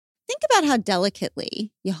think about how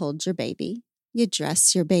delicately you hold your baby, you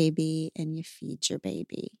dress your baby, and you feed your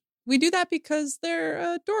baby. We do that because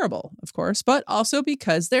they're adorable, of course, but also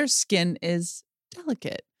because their skin is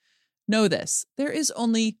delicate. Know this, there is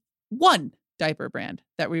only one diaper brand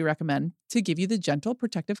that we recommend to give you the gentle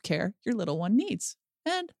protective care your little one needs.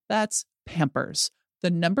 And that's Pampers,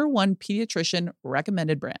 the #1 pediatrician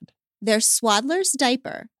recommended brand. Their Swaddler's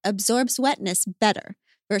diaper absorbs wetness better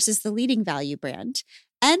versus the leading value brand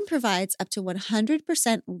and provides up to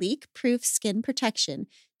 100% leak-proof skin protection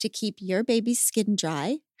to keep your baby's skin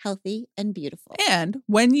dry, healthy, and beautiful. And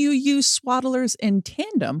when you use Swaddlers in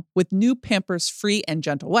tandem with new Pampers Free and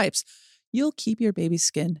Gentle wipes, you'll keep your baby's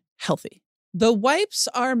skin healthy. The wipes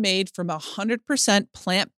are made from 100%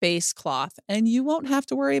 plant-based cloth, and you won't have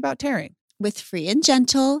to worry about tearing. With Free and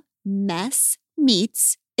Gentle, mess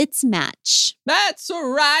meets its match. That's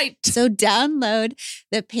right. So download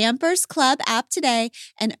the Pampers Club app today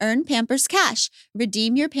and earn Pampers Cash.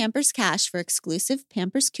 Redeem your Pampers Cash for exclusive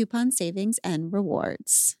Pampers coupon savings and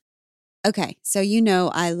rewards. Okay, so you know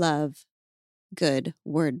I love good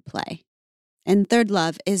wordplay. And Third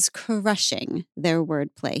Love is crushing their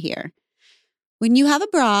wordplay here. When you have a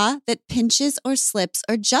bra that pinches or slips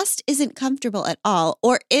or just isn't comfortable at all,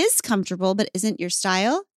 or is comfortable but isn't your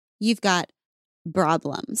style, you've got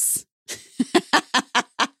Brablums.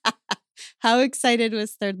 How excited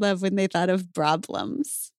was Third Love when they thought of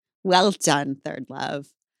Brablums? Well done, Third Love.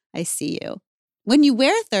 I see you. When you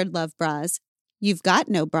wear Third Love bras, you've got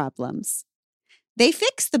no problems. They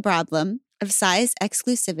fix the problem of size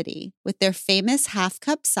exclusivity with their famous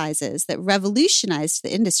half-cup sizes that revolutionized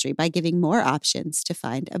the industry by giving more options to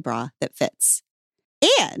find a bra that fits.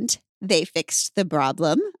 And they fixed the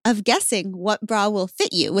problem of guessing what bra will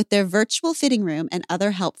fit you with their virtual fitting room and other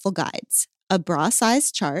helpful guides. A bra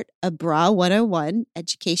size chart, a Bra 101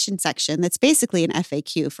 education section that's basically an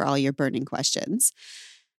FAQ for all your burning questions,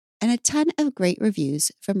 and a ton of great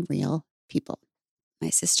reviews from real people. My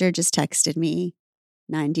sister just texted me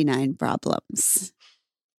 99 problems,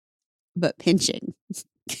 but pinching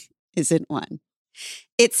isn't one.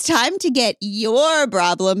 It's time to get your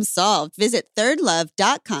problem solved. Visit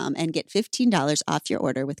thirdlove.com and get $15 off your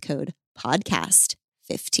order with code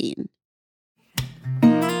PODCAST15.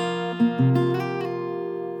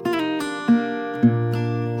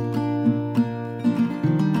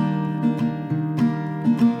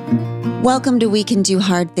 Welcome to We Can Do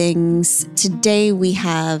Hard Things. Today we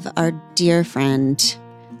have our dear friend,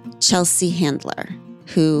 Chelsea Handler,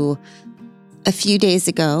 who a few days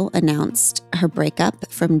ago announced her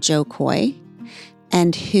breakup from Joe Coy,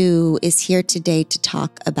 and who is here today to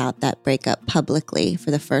talk about that breakup publicly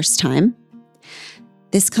for the first time.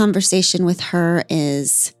 This conversation with her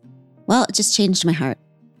is, well, it just changed my heart.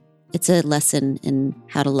 It's a lesson in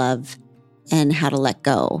how to love and how to let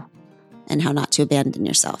go and how not to abandon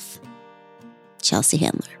yourself. Chelsea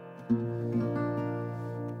Handler.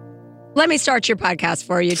 Let me start your podcast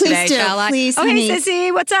for you today, shall I? Please, oh, honey. hey,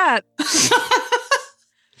 Sissy, what's up?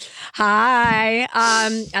 Hi.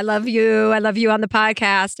 I love you. I love you on the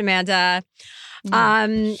podcast, Amanda.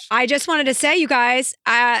 I just wanted to say, you guys,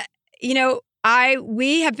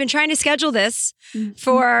 we have been trying to schedule this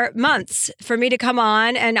for months for me to come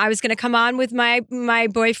on, and I was going to come on with my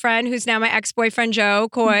boyfriend, who's now my ex-boyfriend, Joe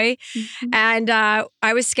Coy, and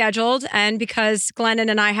I was scheduled, and because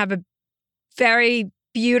Glennon and I have a very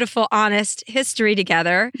beautiful, honest history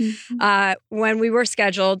together. When we were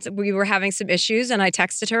scheduled, we were having some issues, and I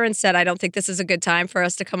texted her and said, I don't think this is a good time for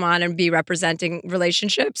us to come on and be representing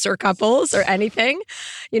relationships or couples or anything.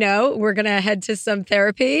 You know, we're going to head to some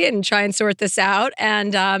therapy and try and sort this out.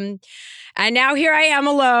 And now here I am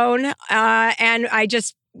alone. And I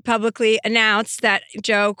just publicly announced that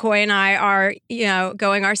Joe Coy and I are,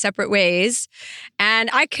 going our separate ways. And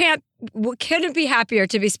I couldn't be happier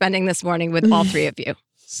to be spending this morning with all three of you.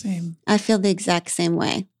 Same. I feel the exact same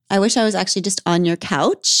way. I wish I was actually just on your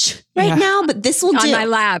couch right now, but this will do. On my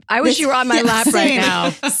lap. I wish you were on my lap right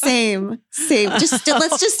now. Same.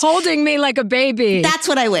 Let's just holding me like a baby. That's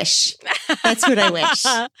what I wish.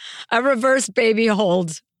 A reverse baby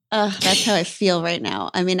hold. That's how I feel right now.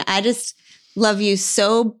 I mean, I just love you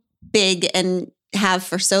so big and have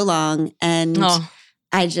for so long. And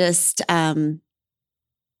I just, I'm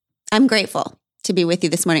grateful to be with you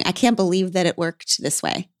this morning. I can't believe that it worked this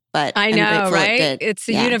way, but I know, I'm right? It's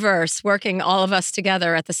the universe working all of us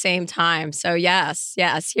together at the same time. So yes,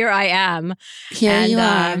 here I am. Here you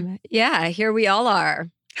are. Here we all are.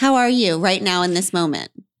 How are you right now in this moment?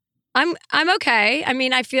 I'm okay. I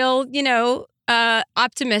mean, I feel,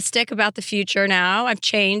 optimistic about the future now. I've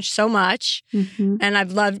changed so much, and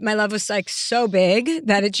my love was like so big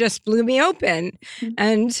that it just blew me open.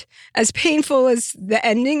 And as painful as the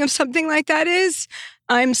ending of something like that is,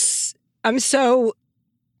 I'm so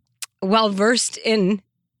well versed in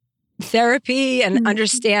therapy and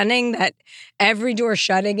understanding that every door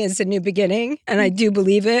shutting is a new beginning. And I do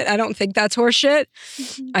believe it. I don't think that's horseshit.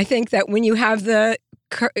 I think that when you have the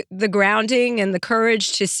grounding and the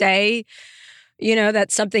courage to say,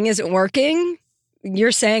 that something isn't working,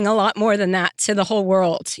 you're saying a lot more than that to the whole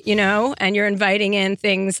world, and you're inviting in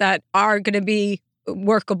things that are going to be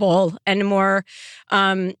workable and more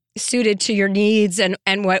suited to your needs and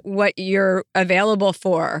what you're available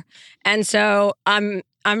for. And so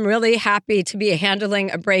I'm really happy to be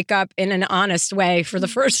handling a breakup in an honest way for the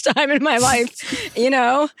first time in my life,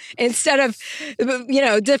 instead of,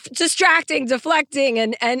 distracting, deflecting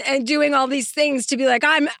and doing all these things to be like,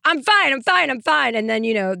 I'm fine. And then,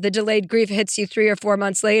 the delayed grief hits you 3 or 4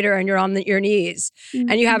 months later and you're on your knees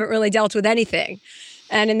and you haven't really dealt with anything.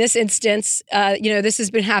 And in this instance, this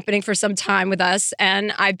has been happening for some time with us,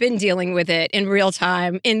 and I've been dealing with it in real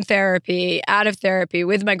time, in therapy, out of therapy,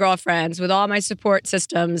 with my girlfriends, with all my support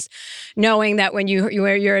systems, knowing that when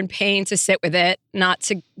you're in pain, to sit with it, not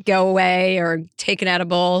to go away or take an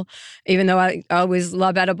edible, even though I always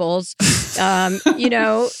love edibles,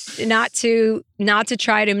 not to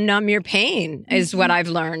try to numb your pain is what I've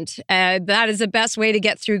learned. That is the best way to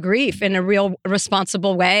get through grief in a real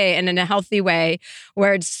responsible way and in a healthy way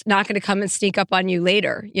where it's not going to come and sneak up on you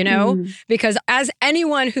later, Because as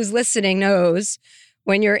anyone who's listening knows,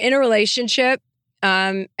 when you're in a relationship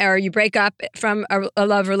or you break up from a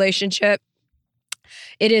love relationship,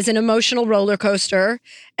 it is an emotional roller coaster.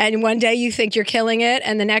 And one day you think you're killing it,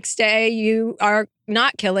 and the next day you are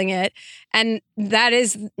not killing it. And that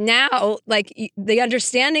is now like the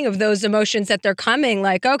understanding of those emotions that they're coming,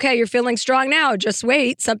 like, okay, you're feeling strong now, just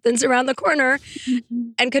wait, something's around the corner.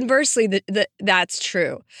 And conversely, that's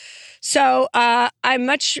true. So I'm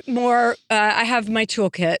much more, I have my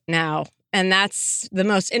toolkit now. And that's the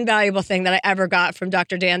most invaluable thing that I ever got from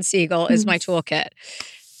Dr. Dan Siegel is my toolkit.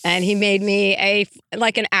 And he made me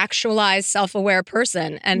an actualized self-aware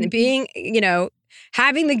person. And being,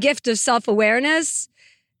 having the gift of self-awareness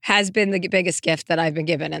has been the biggest gift that I've been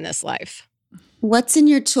given in this life. What's in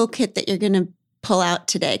your toolkit that you're going to pull out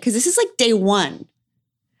today? Because this is like day one,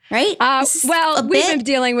 right? We've been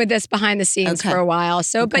dealing with this behind the scenes for a while.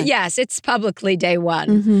 So, But yes, it's publicly day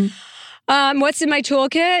one. What's in my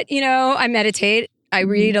toolkit? I meditate. I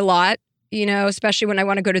read a lot. Especially when I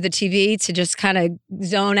want to go to the TV to just kind of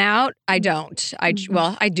zone out. I don't. I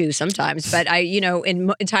do sometimes, but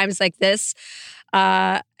in times like this,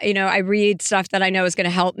 I read stuff that I know is going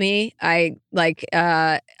to help me. I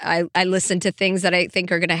listen to things that I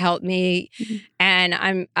think are going to help me, and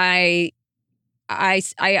I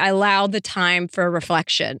allow the time for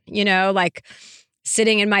reflection.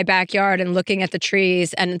 Sitting in my backyard and looking at the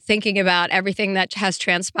trees and thinking about everything that has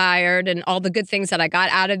transpired and all the good things that I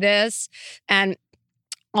got out of this and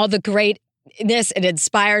all the greatness it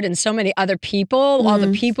inspired in so many other people, all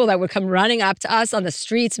the people that would come running up to us on the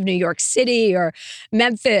streets of New York City or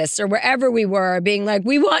Memphis or wherever we were, being like,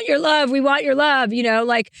 we want your love,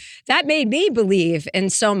 that made me believe in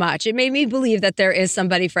so much. It made me believe that there is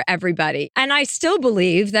somebody for everybody. And I still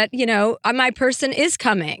believe that, my person is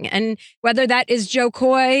coming. And whether that is Jo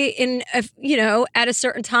Koy at a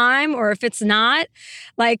certain time or if it's not,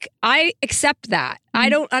 I accept that.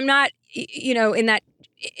 I'm not, in that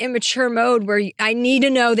immature mode where I need to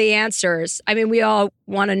know the answers. I mean, we all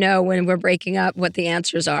want to know when we're breaking up what the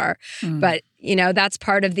answers are, but that's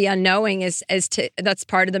part of the unknowing that's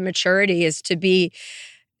part of the maturity is to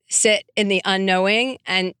sit in the unknowing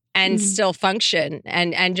and still function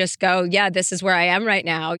and just go, yeah, this is where I am right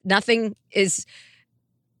now. Nothing is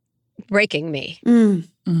breaking me.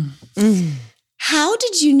 How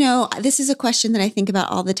did you know? This is a question that I think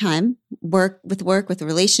about all the time, work, with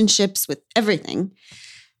relationships, with everything.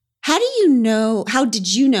 How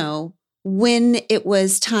did you know when it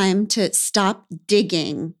was time to stop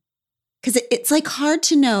digging? Because it's hard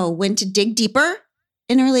to know when to dig deeper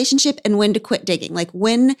in a relationship and when to quit digging. Like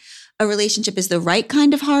when a relationship is the right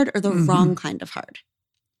kind of hard or the wrong kind of hard.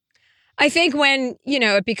 I think when,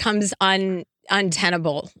 it becomes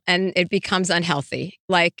untenable and it becomes unhealthy.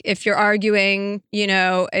 Like if you're arguing,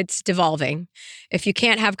 it's devolving. If you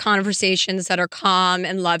can't have conversations that are calm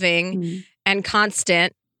and loving and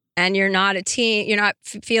constant, and you're not a team, you're not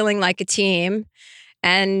feeling like a team,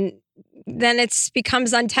 and then it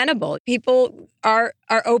becomes untenable. People are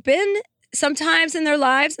open sometimes in their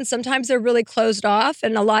lives, and sometimes they're really closed off.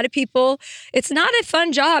 And a lot of people, it's not a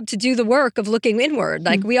fun job to do the work of looking inward.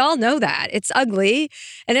 Like we all know that. It's ugly.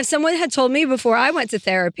 And if someone had told me before I went to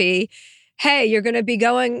therapy, hey, you're going to be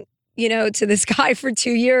going, to this guy for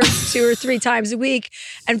 2 years, 2 or 3 times a week,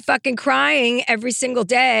 and fucking crying every single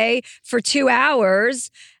day for 2 hours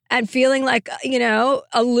and feeling like,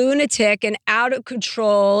 a lunatic and out of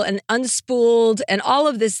control and unspooled and all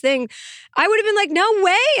of this thing, I would have been like, no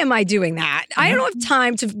way am I doing that. I don't have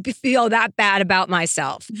time to feel that bad about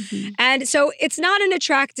myself. And so it's not an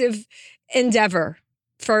attractive endeavor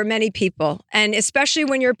for many people. And especially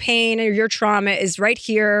when your pain or your trauma is right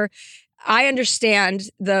here, I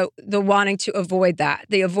understand the wanting to avoid that,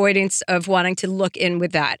 the avoidance of wanting to look in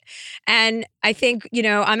with that. And I think,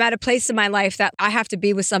 I'm at a place in my life that I have to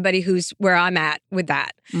be with somebody who's where I'm at with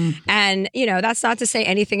that. And, that's not to say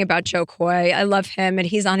anything about Joe Coy. I love him and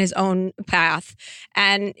he's on his own path.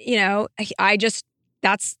 And,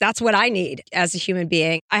 that's what I need as a human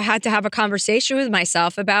being. I had to have a conversation with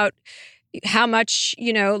myself about how much,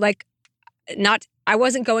 I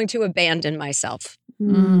wasn't going to abandon myself.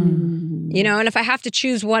 And if I have to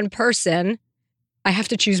choose one person, I have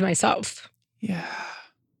to choose myself. Yeah.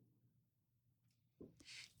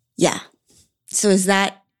 Yeah. So is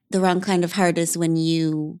that the wrong kind of heart, is when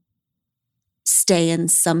you stay in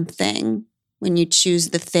something, when you choose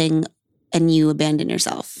the thing and you abandon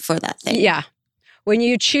yourself for that thing? Yeah. When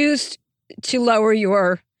you choose to lower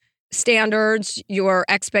your standards, your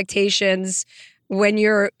expectations,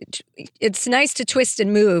 it's nice to twist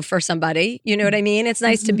and move for somebody. You know what I mean? It's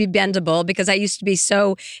nice to be bendable, because I used to be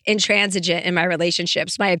so intransigent in my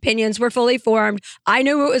relationships. My opinions were fully formed. I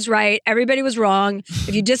knew what was right. Everybody was wrong.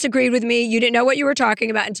 If you disagreed with me, you didn't know what you were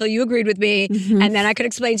talking about until you agreed with me. And then I could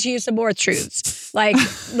explain to you some more truths. Like,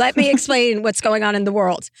 let me explain what's going on in the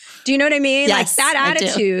world. Do you know what I mean? Yes, like that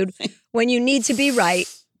attitude, when you need to be right,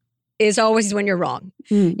 is always when you're wrong.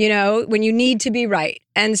 When you need to be right.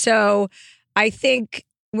 And so I think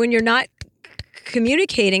when you're not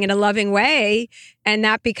communicating in a loving way and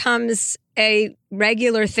that becomes a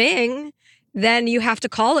regular thing, then you have to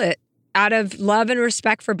call it out of love and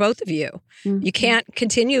respect for both of you. You can't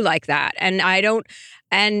continue like that.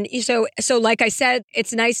 So like I said,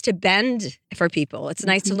 it's nice to bend for people. It's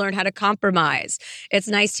nice to learn how to compromise. It's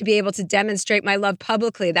nice to be able to demonstrate my love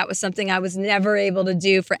publicly. That was something I was never able to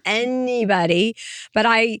do for anybody, but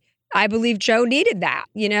I believe Joe needed that,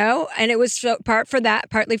 and it was partly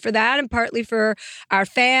for that, and partly for our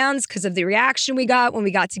fans because of the reaction we got when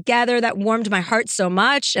we got together. That warmed my heart so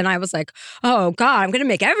much, and I was like, "Oh God, I'm going to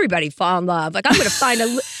make everybody fall in love. Like I'm going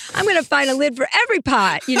to find a lid for every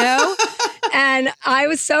pot, And I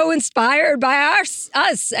was so inspired by us.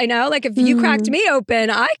 I know, like if you cracked me open,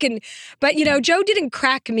 I can. But Joe didn't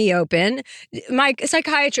crack me open. My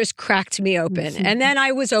psychiatrist cracked me open, and then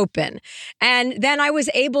I was open, and then I was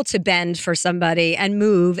able to bend for somebody and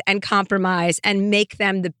move and compromise and make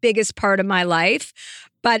them the biggest part of my life.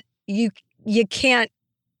 But you can't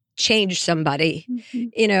change somebody,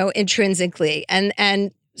 intrinsically.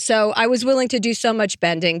 And so I was willing to do so much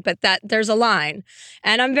bending, but that there's a line.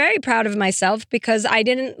 And I'm very proud of myself because I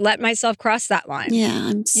didn't let myself cross that line.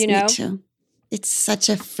 Yeah, me too. It's such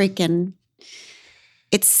a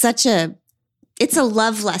it's a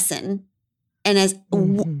love lesson. And as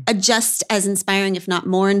just as inspiring, if not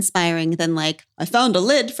more inspiring than like, I found a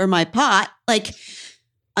lid for my pot. Like,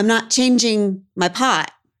 I'm not changing my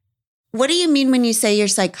pot. What do you mean when you say your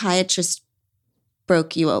psychiatrist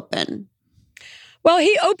broke you open? Well,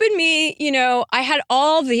 he opened me, I had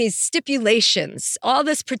all these stipulations, all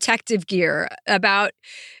this protective gear about,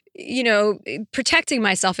 protecting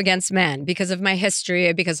myself against men because of my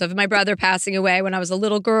history, because of my brother passing away when I was a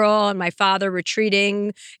little girl and my father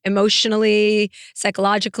retreating emotionally,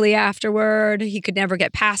 psychologically afterward. He could never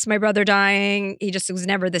get past my brother dying. He just was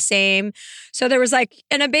never the same. So there was like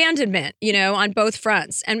an abandonment, on both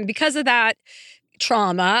fronts. And because of that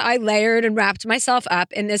trauma, I layered and wrapped myself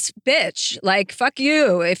up in this bitch. Like, fuck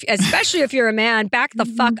you. Especially if you're a man, back the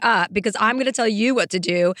fuck up, because I'm going to tell you what to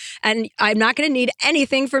do. And I'm not going to need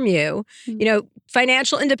anything from you.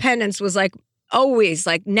 Financial independence was like always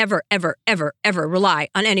like never, ever, ever, ever rely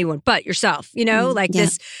on anyone but yourself.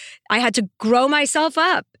 This, I had to grow myself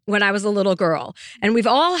up when I was a little girl. And we've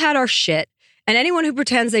all had our shit. And anyone who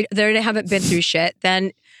pretends they haven't been through shit,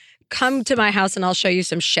 then come to my house and I'll show you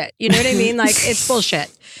some shit. You know what I mean? Like, it's bullshit.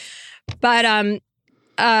 But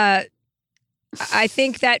I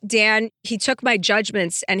think that Dan, he took my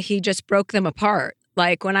judgments and he just broke them apart.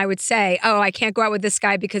 Like when I would say, oh, I can't go out with this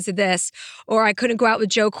guy because of this, or I couldn't go out with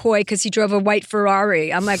Joe Coy because he drove a white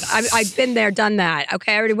Ferrari. I'm like, I've been there, done that.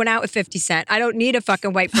 Okay, I already went out with 50 Cent. I don't need a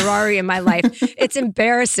fucking white Ferrari in my life. It's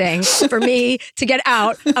embarrassing for me to get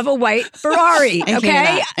out of a white Ferrari.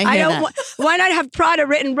 Okay, I don't. Why not have Prada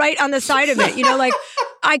written right on the side of it? You know, like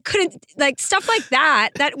I couldn't, like stuff like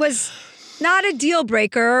that. That was not a deal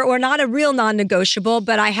breaker or not a real non-negotiable,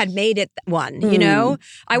 but I had made it one, you know?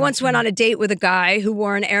 I once went on a date with a guy who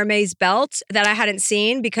wore an Hermes belt that I hadn't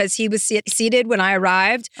seen because he was seated when I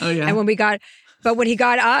arrived. Oh, yeah. And when he got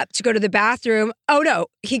up to go to the bathroom,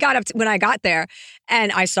 he got up when I got there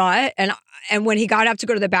and I saw it. And when he got up to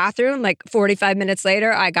go to the bathroom, like 45 minutes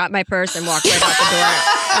later, I got my purse and walked right out the door.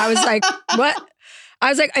 I was like, what? I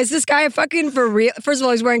was like, is this guy fucking for real? First of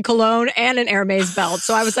all, he's wearing cologne and an Hermes belt.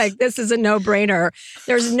 So I was like, this is a no-brainer.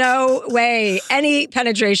 There's no way any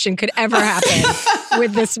penetration could ever happen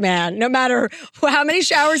with this man, no matter how many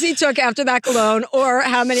showers he took after that cologne or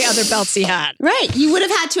how many other belts he had. Right. You would have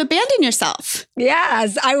had to abandon yourself.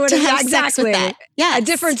 Yes, I would have. Exactly. Yeah. A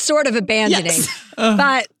different sort of abandoning.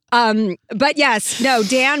 Yes. But yes, no,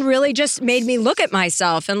 Dan really just made me look at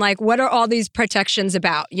myself and like, what are all these protections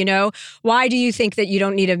about? You know, why do you think that you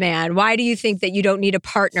don't need a man? Why do you think that you don't need a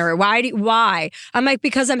partner? Why? I'm like,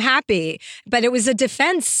 because I'm happy. But it was a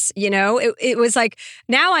defense, you know, it was like,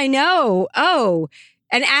 now I know,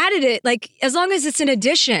 and added it, like, as long as it's an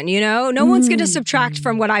addition, you know, no one's going to subtract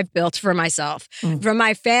from what I've built for myself, from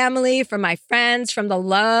my family, from my friends, from the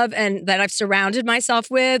love and that I've surrounded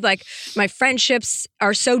myself with. Like, my friendships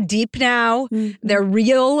are so deep now. They're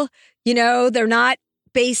real, you know, they're not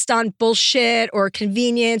based on bullshit or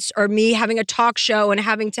convenience or me having a talk show and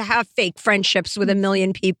having to have fake friendships with a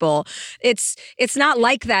million people. It's not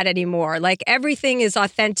like that anymore. Like, everything is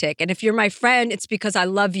authentic. And if you're my friend, it's because I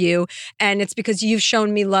love you and it's because you've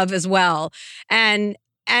shown me love as well. And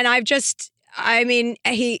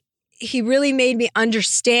he really made me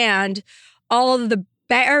understand all of the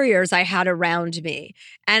barriers I had around me.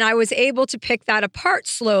 And I was able to pick that apart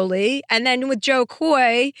slowly. And then with Joe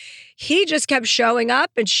Coy, he just kept showing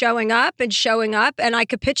up and showing up and showing up. And I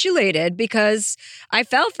capitulated because I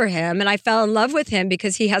fell for him and I fell in love with him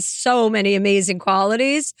because he has so many amazing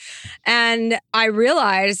qualities. And I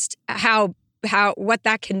realized what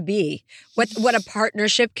that can be, what a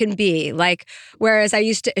partnership can be. Like, whereas I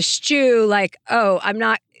used to eschew, like, I'm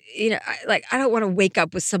not, you know, I don't want to wake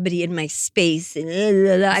up with somebody in my space.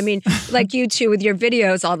 I mean, like you two with your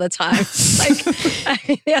videos all the time. Like,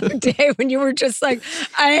 the other day when you were just like,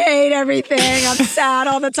 I hate everything. I'm sad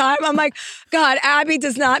all the time. I'm like, God, Abby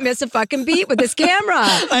does not miss a fucking beat with this camera.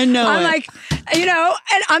 I know. I'm like, you know,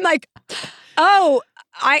 and I'm like,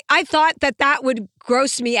 I thought that would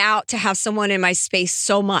gross me out to have someone in my space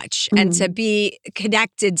so much and to be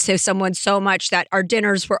connected to someone so much that our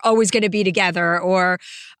dinners were always going to be together or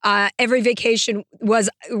every vacation was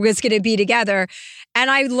going to be together.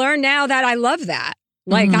 And I learned now that I love that.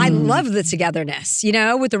 Like, I love the togetherness, you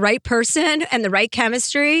know, with the right person and the right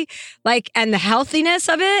chemistry, like, and the healthiness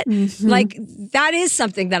of it. Like, that is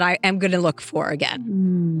something that I am going to look for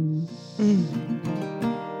again.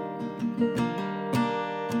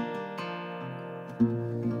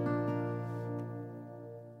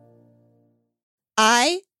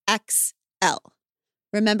 IXL.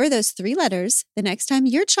 Remember those 3 letters the next time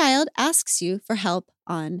your child asks you for help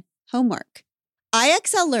on homework.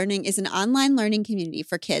 IXL Learning is an online learning community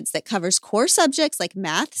for kids that covers core subjects like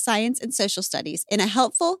math, science, and social studies in a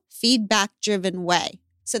helpful, feedback-driven way.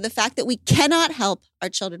 So the fact that we cannot help our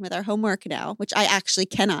children with our homework now, which I actually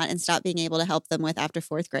cannot and stopped being able to help them with after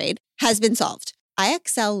 4th grade, has been solved.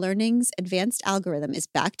 IXL Learning's advanced algorithm is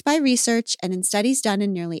backed by research, and in studies done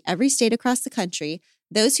in nearly every state across the country,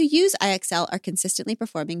 those who use IXL are consistently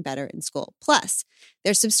performing better in school. Plus,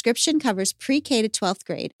 their subscription covers pre-K to 12th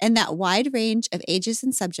grade, and that wide range of ages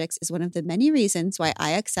and subjects is one of the many reasons why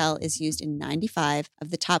IXL is used in 95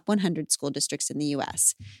 of the top 100 school districts in the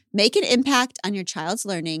U.S. Make an impact on your child's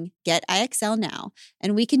learning. Get IXL now.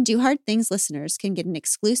 And We Can Do Hard Things listeners can get an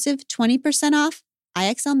exclusive 20% off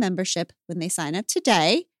IXL membership when they sign up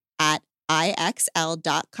today at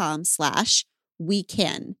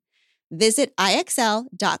IXL.com/wecan. Visit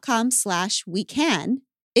IXL.com/wecan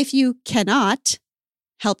if you cannot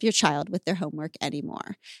help your child with their homework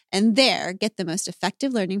anymore. And there, get the most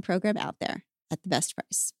effective learning program out there at the best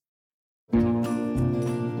price.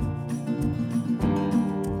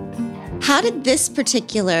 How did this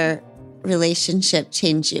particular relationship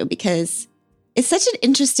change you? Because it's such an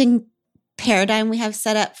interesting paradigm we have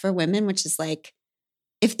set up for women, which is like,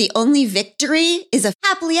 if the only victory is a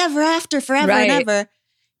happily ever after forever and ever,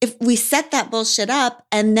 if we set that bullshit up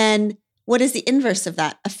and then what is the inverse of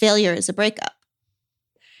that? A failure is a breakup.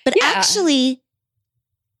 But Yeah. actually,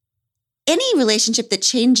 any relationship that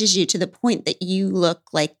changes you to the point that you look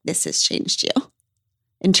like this has changed you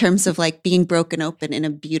in terms of like being broken open in a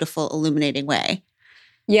beautiful, illuminating way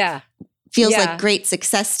Yeah. feels Yeah. like great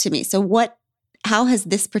success to me. So how has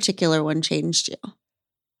this particular one changed you?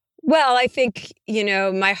 Well, I think,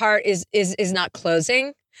 my heart is not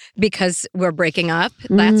closing because we're breaking up.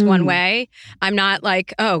 That's one way. I'm not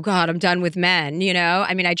like, oh God, I'm done with men,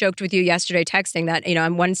 I mean, I joked with you yesterday texting that,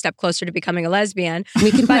 I'm one step closer to becoming a lesbian.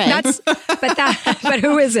 We can pray. But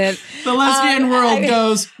who isn't? The lesbian world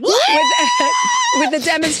goes, with the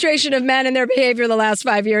demonstration of men and their behavior the last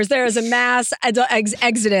 5 years, there is a mass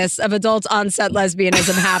exodus of adult onset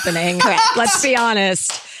lesbianism happening. Correct. Let's be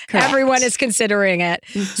honest. Correct. Everyone is considering it.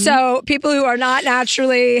 So people who are not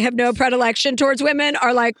naturally have no predilection towards women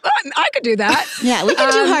are like, I could do that. Yeah, we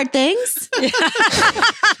can do hard things.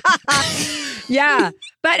 Yeah.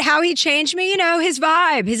 But how he changed me, his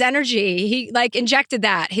vibe, his energy, he like injected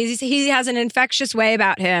that. He has an infectious way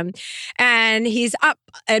about him, and he's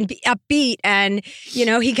upbeat, and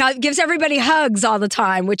he gives everybody hugs all the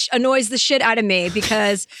time, which annoys the shit out of me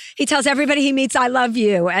because he tells everybody he meets, "I love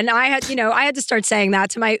you," and I had to start saying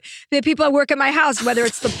that to the people that work at my house, whether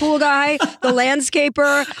it's the pool guy, the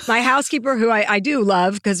landscaper, my housekeeper, who I do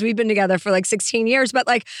love because we've been together for like 16 years, but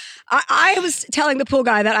like I was telling the pool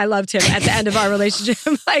guy that I loved him at the end of our relationship.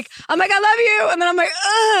 I'm like, I love you. And then I'm like,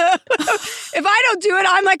 ugh. If I don't do it,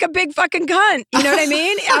 I'm like a big fucking cunt. You know what I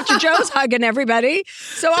mean? After Joe's hugging everybody.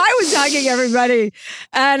 So I was hugging everybody.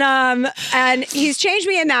 And he's changed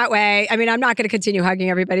me in that way. I mean, I'm not going to continue hugging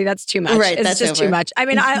everybody. That's too much. Right, it's that's just over. too much. I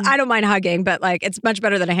mean, I don't mind hugging, but like, it's much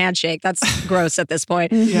better than a handshake. That's gross at this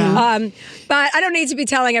point. Yeah. But I don't need to be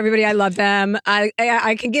telling everybody I love them.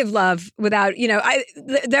 I can give love without,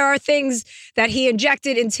 there are things that he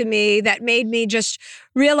injected into me that made me just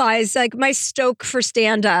realize like my stoke for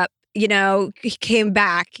stand-up, came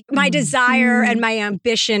back. My desire and my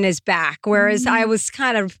ambition is back. Whereas I was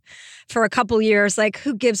kind of, for a couple years, like,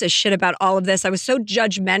 who gives a shit about all of this? I was so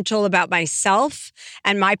judgmental about myself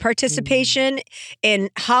and my participation in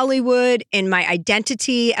Hollywood, in my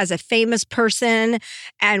identity as a famous person.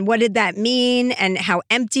 And what did that mean? And how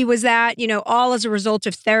empty was that? All as a result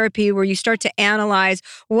of therapy, where you start to analyze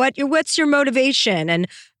what's your motivation, and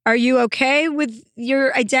are you okay with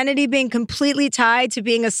your identity being completely tied to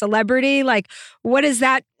being a celebrity? Like, what does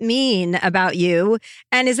that mean about you?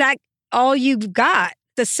 And is that all you've got?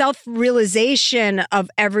 The self-realization of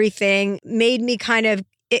everything made me kind of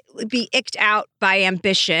be icked out by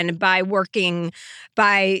ambition, by working,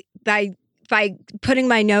 by putting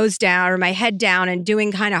my nose down or my head down and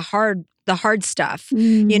doing kind of the hard stuff,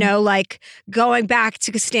 like going back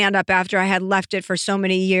to stand up after I had left it for so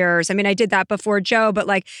many years. I mean, I did that before Joe, but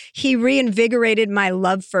like he reinvigorated my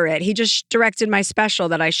love for it. He just directed my special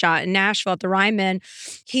that I shot in Nashville at the Ryman.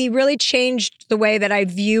 He really changed the way that I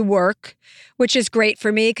view work, which is great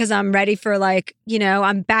for me because I'm ready for like,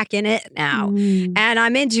 I'm back in it now and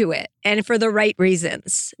I'm into it, and for the right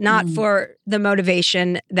reasons, not for the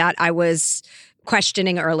motivation that I was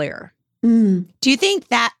questioning earlier. Do you think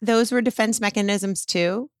that those were defense mechanisms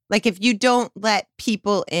too? Like if you don't let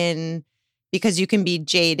people in because you can be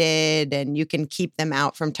jaded and you can keep them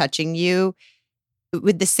out from touching you,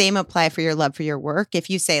 would the same apply for your love for your work?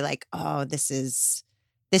 If you say like, oh, this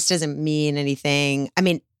doesn't mean anything. I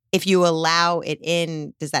mean, if you allow it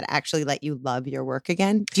in, does that actually let you love your work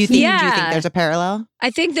again? Do you think there's a parallel? I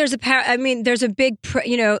think there's there's a big,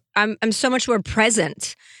 I'm so much more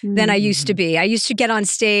present than I used to be. I used to get on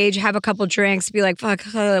stage, have a couple drinks, be like, fuck,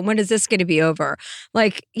 when is this going to be over?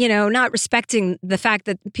 Like, not respecting the fact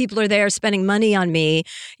that people are there spending money on me,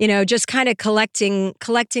 just kind of collecting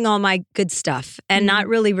all my good stuff and not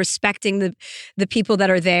really respecting the people that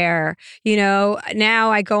are there.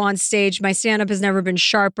 Now I go on stage, my stand-up has never been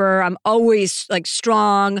sharper. I'm always like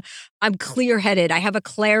strong. I'm clear-headed. I have a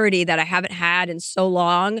clarity that I haven't had in so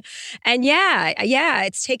long. And yeah,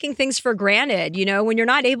 it's taking things for granted. When you're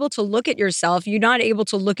not able to look at yourself, you're not able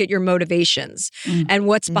to look at your motivations and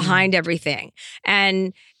what's behind everything.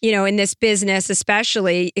 And, in this business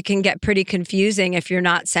especially, it can get pretty confusing if you're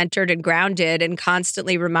not centered and grounded and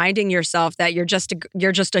constantly reminding yourself that you're just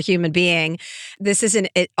a human being. This isn't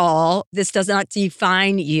it all. This does not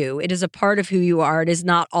define you. It is a part of who you are. It is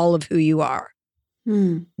not all of who you are.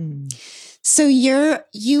 So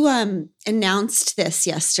you announced this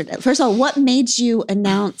yesterday. First of all, what made you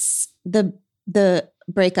announce the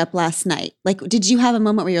breakup last night? Like, did you have a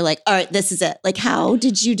moment where you're like, all right, this is it? Like, how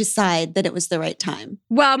did you decide that it was the right time?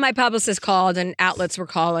 Well, my publicist called and outlets were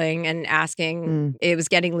calling and asking. It was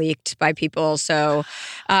getting leaked by people. So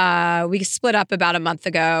we split up about a month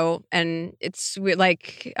ago, and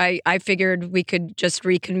I figured we could just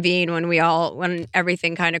reconvene when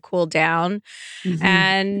everything kind of cooled down. Mm-hmm.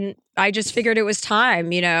 And I just figured it was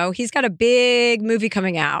time. He's got a big movie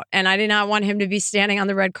coming out, and I did not want him to be standing on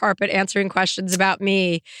the red carpet answering questions about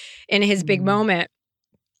me in his big moment.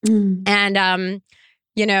 And,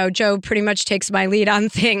 Joe pretty much takes my lead on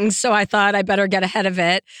things. So I thought I better get ahead of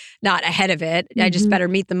it, not ahead of it. I just better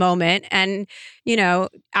meet the moment and,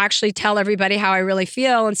 actually tell everybody how I really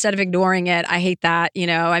feel instead of ignoring it. I hate that.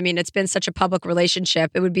 It's been such a public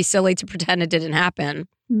relationship. It would be silly to pretend it didn't happen.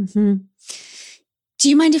 Mm-hmm. Do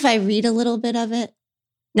you mind if I read a little bit of it?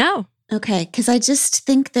 No. Okay. Because I just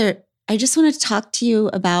think I just want to talk to you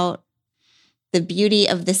about the beauty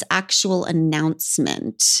of this actual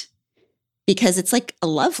announcement, because it's like a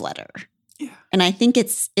love letter. Yeah. And I think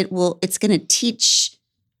it's going to teach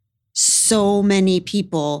so many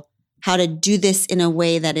people how to do this in a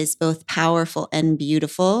way that is both powerful and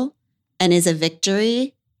beautiful and is a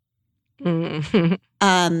victory.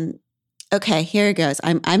 Okay, here it goes.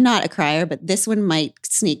 I'm not a crier, but this one might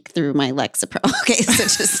sneak through my Lexapro. Okay, so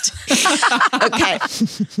just okay.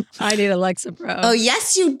 I need a Lexapro. Oh,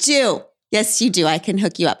 yes, you do. Yes, you do. I can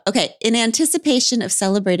hook you up. Okay, in anticipation of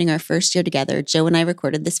celebrating our first year together, Joe and I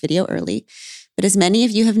recorded this video early. But as many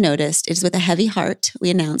of you have noticed, it is with a heavy heart we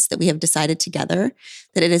announced that we have decided together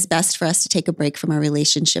that it is best for us to take a break from our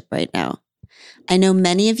relationship right now. I know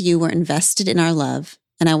many of you were invested in our love,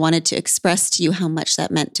 and I wanted to express to you how much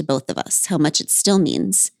that meant to both of us, how much it still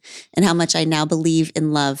means, and how much I now believe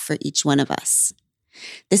in love for each one of us.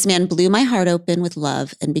 This man blew my heart open with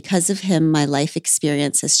love, and because of him, my life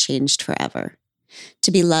experience has changed forever.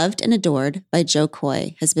 To be loved and adored by Joe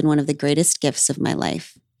Coy has been one of the greatest gifts of my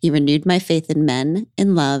life. He renewed my faith in men,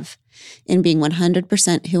 in love, in being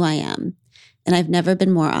 100% who I am, and I've never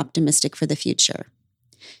been more optimistic for the future.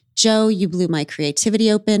 Joe, you blew my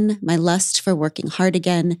creativity open, my lust for working hard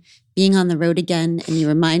again, being on the road again, and you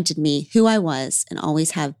reminded me who I was and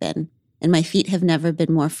always have been, and my feet have never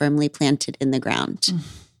been more firmly planted in the ground.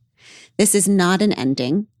 This is not an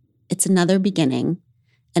ending. It's another beginning,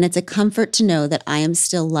 and it's a comfort to know that I am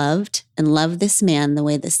still loved and love this man the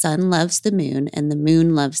way the sun loves the moon and the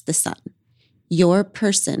moon loves the sun. Your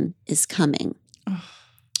person is coming.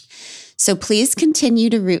 So please continue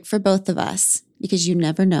to root for both of us, because you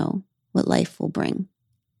never know what life will bring.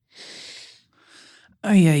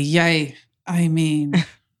 I mean,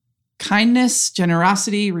 kindness,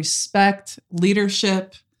 generosity, respect,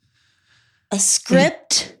 leadership. A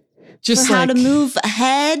script just for how to move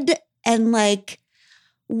ahead and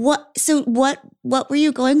what were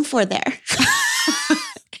you going for there?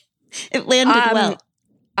 It landed well.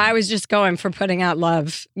 I was just going for putting out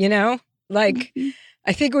love,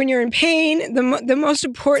 I think when you're in pain, the most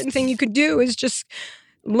important thing you could do is just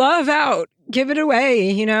love out, give it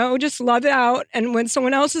away, just love it out. And when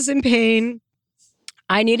someone else is in pain,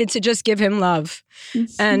 I needed to just give him love.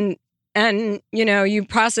 And you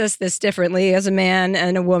process this differently as a man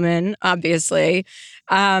and a woman, obviously.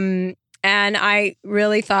 And I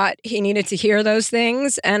really thought he needed to hear those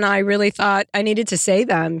things. And I really thought I needed to say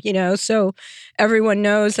them, so everyone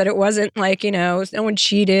knows that it wasn't like, no one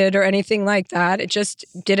cheated or anything like that. It just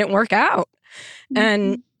didn't work out.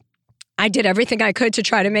 And I did everything I could to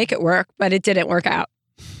try to make it work, but it didn't work out.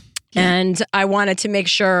 Yeah. And I wanted to make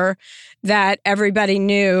sure that everybody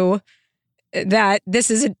knew that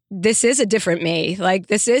this is a different me. Like,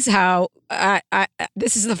 this is how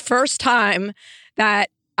this is the first time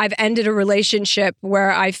that I've ended a relationship where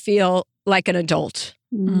I feel like an adult,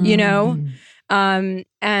 and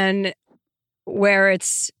where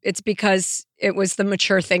it's because it was the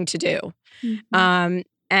mature thing to do.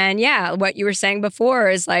 And yeah, what you were saying before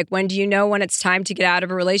is like, when do you know when it's time to get out of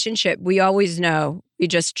a relationship? We always know. We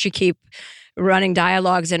just should keep running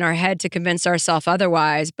dialogues in our head to convince ourselves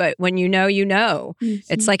otherwise. But when you know,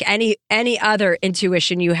 it's like any other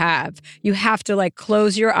intuition you have. You have to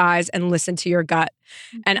close your eyes and listen to your gut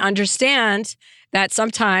and understand that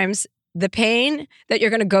sometimes the pain that you're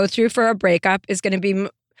going to go through for a breakup is going to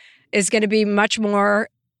be much more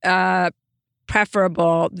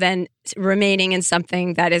preferable than remaining in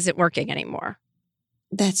something that isn't working anymore.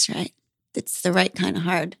 That's right. It's the right kind of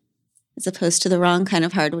hard, as opposed to the wrong kind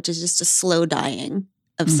of hard, which is just a slow dying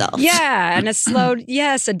of self. Yeah, and a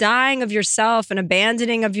dying of yourself, an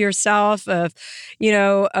abandoning of yourself, of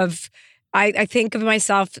I think of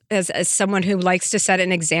myself as someone who likes to set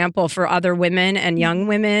an example for other women and young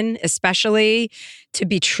women, especially, to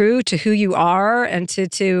be true to who you are and to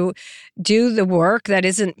do the work that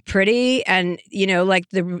isn't pretty. And, like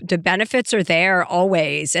the benefits are there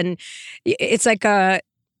always. And it's like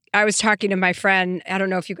I was talking to my friend. I don't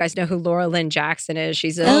know if you guys know who Laura Lynn Jackson is.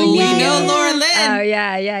 She's a we know Laura Lynn. Oh,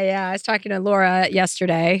 yeah. I was talking to Laura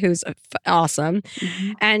yesterday, who's awesome.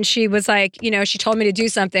 Mm-hmm. And she was like, she told me to do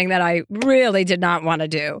something that I really did not want to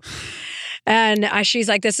do. And she's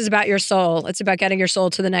like, this is about your soul. It's about getting your soul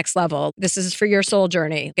to the next level. This is for your soul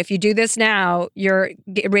journey. If you do this now, you're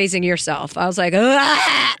raising yourself. I was like, and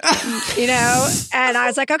I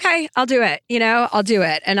was like, okay, I'll do it. I'll do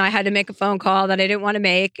it. And I had to make a phone call that I didn't want to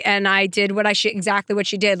make. And I did exactly what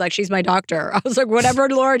she did. Like, she's my doctor. I was like, whatever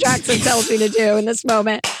Laura Jackson tells me to do in this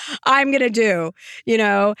moment, I'm going to do,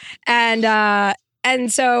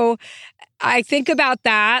 And so I think about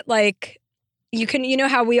that, like, you know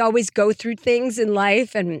how we always go through things in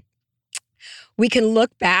life and we can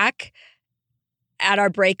look back at our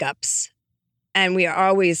breakups and we are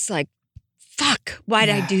always like, fuck, why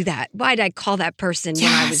did I do that? Why did I call that person when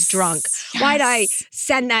I was drunk? Yes. Why did I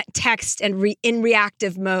send that text and in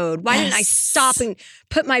reactive mode? Why didn't I stop and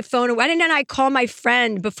put my phone away? Why didn't I call my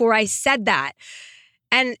friend before I said that?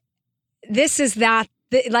 And this is that.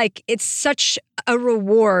 Like, it's such a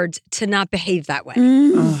reward to not behave that way.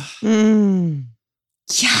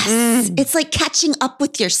 Yes. It's like catching up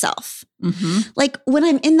with yourself. Mm-hmm. Like, when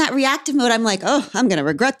I'm in that reactive mode, I'm like, oh, I'm going to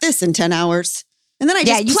regret this in 10 hours. And then I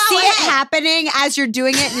just you plow see ahead. it happening as you're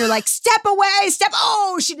doing it, and you're like, step away,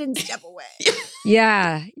 oh, she didn't step away.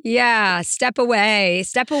 Yeah. Step away,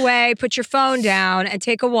 put your phone down and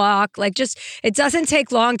take a walk. Like, it doesn't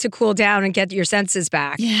take long to cool down and get your senses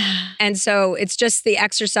back. Yeah. And so it's just the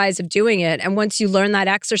exercise of doing it. And once you learn that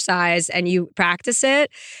exercise and you practice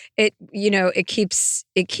it, it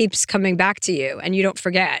keeps coming back to you and you don't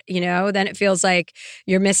forget, then it feels like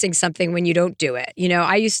you're missing something when you don't do it.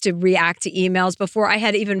 I used to react to emails before I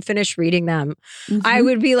had even finished reading them. Mm-hmm. I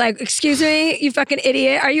would be like, excuse me, you fucking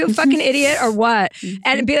idiot. Are you a fucking idiot or what? And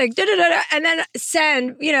it'd be like, da-da-da-da, and then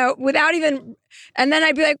send, without even, and then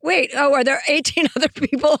I'd be like, wait, are there 18 other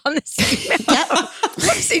people on this email? Yep.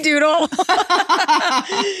 Whoopsie doodle.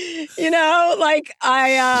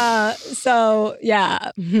 So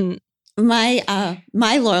yeah.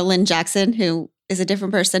 My Laura Lynn Jackson, who is a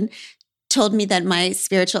different person, told me that my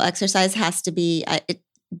spiritual exercise has to be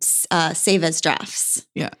save as drafts.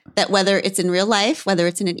 Yeah. That whether it's in real life, whether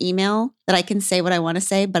it's in an email, that I can say what I want to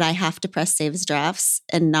say, but I have to press save as drafts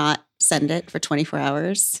and not send it for 24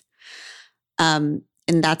 hours. And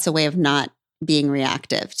that's a way of not being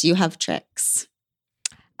reactive. Do you have tricks?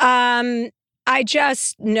 I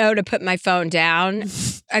just know to put my phone down.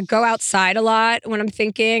 I go outside a lot when I'm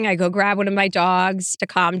thinking. I go grab one of my dogs to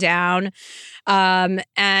calm down. And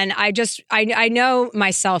I know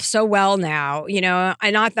myself so well now,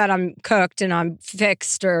 not that I'm cooked and I'm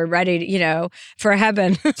fixed or ready, for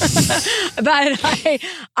heaven, but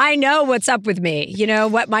I know what's up with me,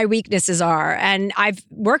 what my weaknesses are. And I've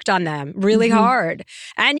worked on them really hard.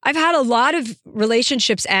 And I've had a lot of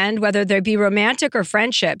relationships end, whether they be romantic or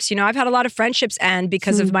friendships. I've had a lot of friendships end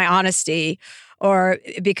because of my honesty or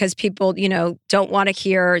because people, don't want to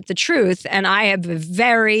hear the truth. And I have a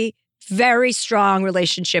very, very strong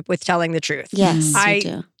relationship with telling the truth. Yes, I you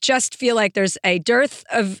do. just feel like there's a dearth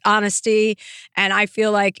of honesty, and I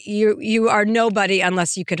feel like you are nobody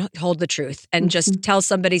unless you can hold the truth and just tell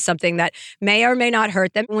somebody something that may or may not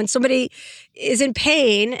hurt them. When somebody is in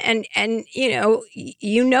pain and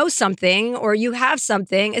you know something or you have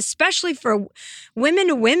something, especially for women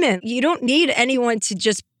to women, you don't need anyone to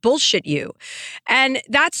just bullshit you. And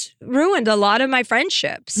that's ruined a lot of my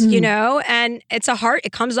friendships, and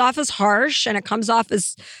it comes off as harsh and it comes off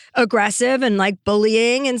as aggressive and like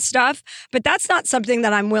bullying and stuff. But that's not something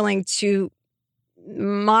that I'm willing to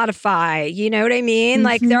modify. You know what I mean?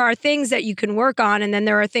 Like, there are things that you can work on, and then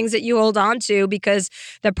there are things that you hold on to because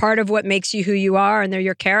they're part of what makes you who you are and they're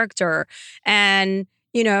your character. And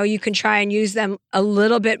you can try and use them a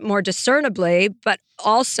little bit more discernibly, but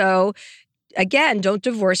also, again, don't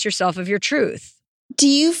divorce yourself of your truth. Do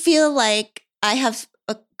you feel like I have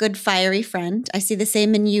a good fiery friend? I see the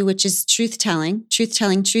same in you, which is truth telling. Is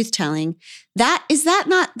that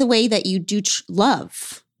not the way that you do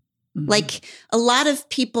love? Mm-hmm. Like, a lot of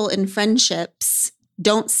people in friendships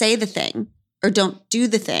don't say the thing or don't do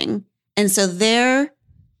the thing. And so they're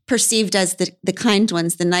perceived as the kind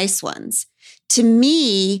ones, the nice ones. To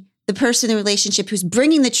me, the person in the relationship who's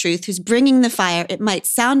bringing the truth, who's bringing the fire, it might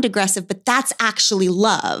sound aggressive, but that's actually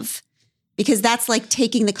love. Because that's like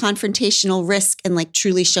taking the confrontational risk and like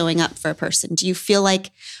truly showing up for a person. Do you feel like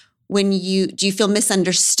do you feel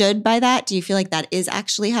misunderstood by that? Do you feel like that is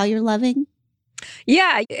actually how you're loving?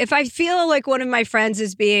 Yeah. If I feel like one of my friends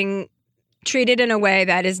is being treated in a way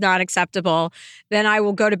that is not acceptable, then I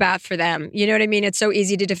will go to bat for them. You know what I mean? It's so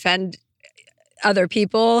easy to defend other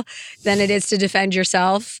people than it is to defend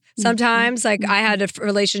yourself. Sometimes, like I had a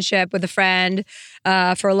relationship with a friend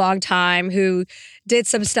for a long time who did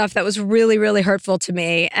some stuff that was really, really hurtful to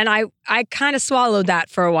me. And I kind of swallowed that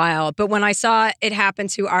for a while. But when I saw it happen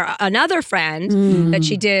to another friend that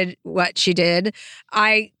she did what she did,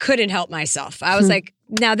 I couldn't help myself. I was like,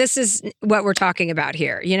 now this is what we're talking about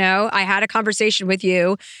here. You know, I had a conversation with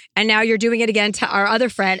you and now you're doing it again to our other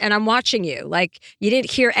friend and I'm watching you. Like you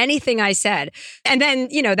didn't hear anything I said. And then,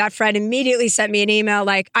 you know, that friend immediately sent me an email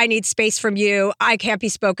like, I need space from you. I can't be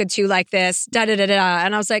spoken to like this, da-da-da-da.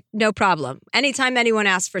 And I was like, no problem. Anytime anyone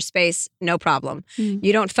asks for space, no problem.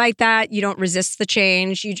 You don't fight that. You don't resist the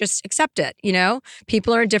change. You just accept it. You know,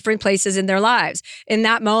 people are in different places in their lives. In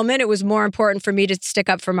that moment, it was more important for me to stick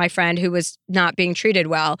up for my friend who was not being treated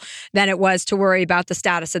well than it was to worry about the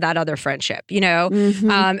status of that other friendship, you know?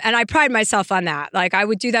 And I pride myself on that. Like I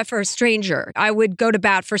would do that for a stranger. I would go to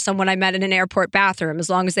bat for someone I met in an airport bathroom as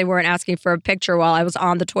long as they weren't asking for a picture while I was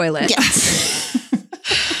on the toilet. Yes.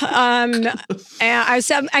 And I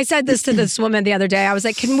said this to this woman the other day. I was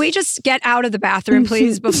like, can we just get out of the bathroom,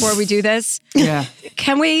 please, before we do this? Yeah.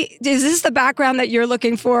 Is this the background that you're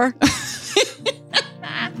looking for?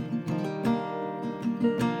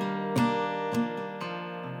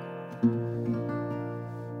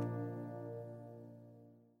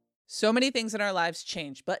 So many things in our lives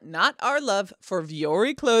change, but not our love for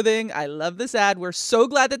Vuori clothing. I love this ad. We're so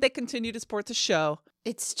glad that they continue to support the show.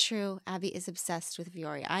 It's true. Abby is obsessed with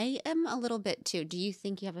Vuori. I am a little bit too. Do you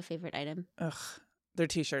think you have a favorite item? Ugh, they're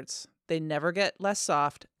t-shirts. They never get less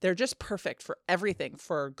soft. They're just perfect for everything,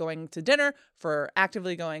 for going to dinner, for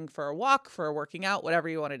actively going for a walk, for working out, whatever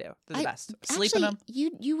you want to do. They're the best. Sleep in them.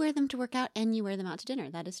 You wear them to work out and you wear them out to dinner.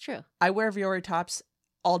 That is true. I wear Vuori tops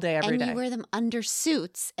all day, every day. And you wear them under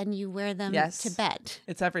suits and you wear them to bed.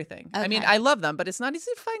 It's everything. Okay. I mean, I love them, but it's not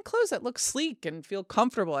easy to find clothes that look sleek and feel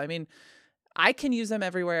comfortable. I mean, I can use them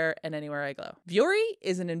everywhere and anywhere I go. Vuori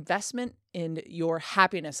is an investment in your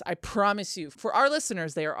happiness. I promise you. For our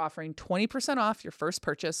listeners, they are offering 20% off your first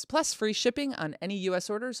purchase, plus free shipping on any U.S.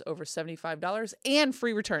 orders over $75 and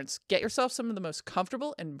free returns. Get yourself some of the most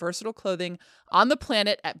comfortable and versatile clothing on the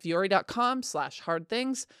planet at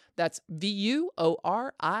vuori.com/hardthings. That's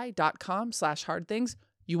VUORI.com/hardthings.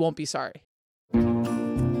 You won't be sorry.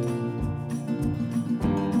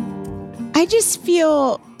 I just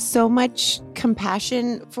feel so much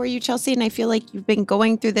compassion for you, Chelsea. And I feel like you've been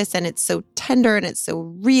going through this and it's so tender and it's so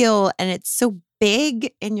real and it's so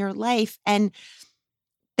big in your life. And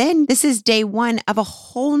then this is day one of a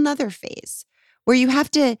whole nother phase where you have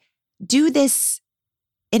to do this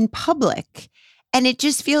in public. And it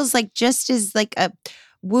just feels like just as like a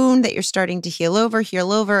wound that you're starting to heal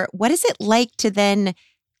over. What is it like to then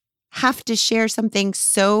have to share something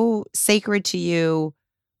so sacred to you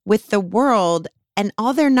with the world and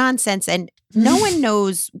all their nonsense, and no one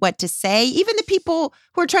knows what to say? Even the people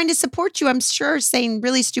who are trying to support you, I'm sure, are saying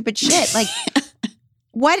really stupid shit. Like,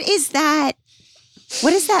 what is that?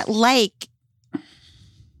 What is that like?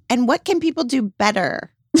 And what can people do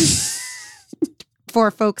better for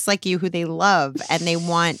folks like you who they love and they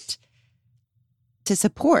want to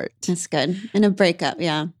support? That's good. In a breakup,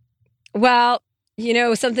 yeah. Well, you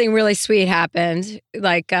know, something really sweet happened.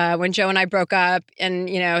 Like when Joe and I broke up, and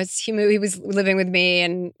you know, he was living with me,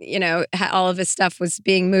 and you know, all of his stuff was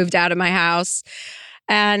being moved out of my house.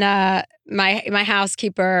 And my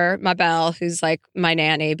housekeeper, my Belle, who's like my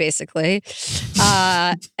nanny basically,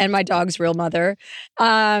 and my dog's real mother,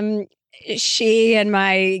 she and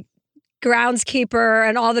my groundskeeper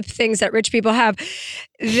and all the things that rich people have,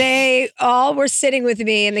 they all were sitting with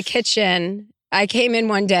me in the kitchen. I came in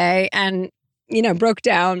one day and, you know, broke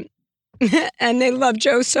down. And they love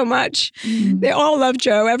Joe so much. They all love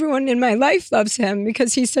Joe. Everyone in my life loves him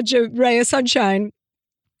because he's such a ray of sunshine.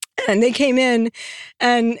 And they came in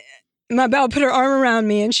and my Belle put her arm around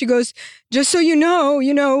me and she goes, just so you know,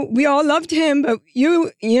 we all loved him, but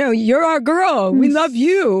you're our girl. We love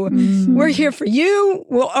you. We're here for you.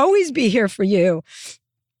 We'll always be here for you.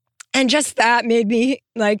 And just that made me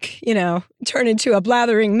turn into a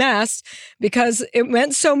blathering mess because it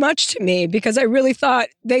meant so much to me because I really thought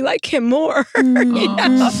they like him more. I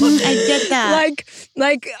get that.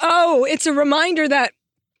 It's a reminder that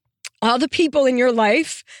all the people in your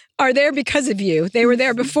life are there because of you. They were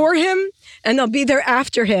there before him and they'll be there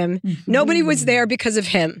after him. Nobody was there because of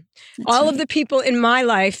him. All of the people in my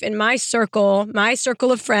life, in my circle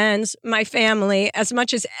of friends, my family, as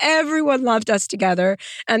much as everyone loved us together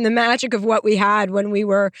and the magic of what we had when we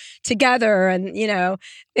were together. And,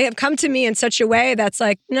 they have come to me in such a way that's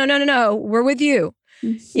like, no, we're with you.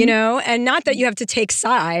 And not that you have to take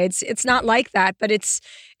sides. It's not like that, but it's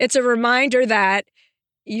a reminder that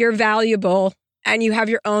you're valuable and you have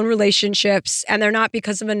your own relationships, and they're not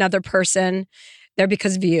because of another person. They're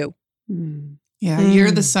because of you. Yeah, you're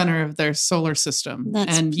the center of their solar system.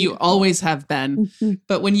 And you always have been.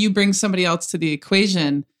 But when you bring somebody else to the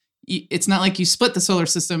equation, it's not like you split the solar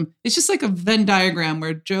system. It's just like a Venn diagram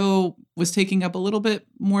where Joe was taking up a little bit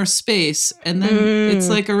more space. And then it's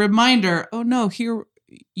like a reminder, oh no, here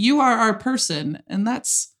you are our person. And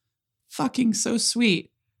that's fucking so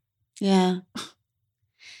sweet. Yeah.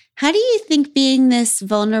 How do you think being this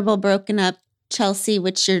vulnerable, broken up Chelsea,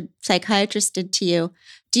 which your psychiatrist did to you,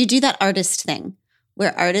 do you do that artist thing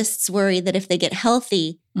where artists worry that if they get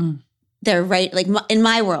healthy, they're right? Like in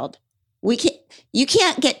my world, you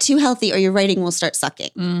can't get too healthy or your writing will start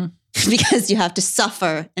sucking because you have to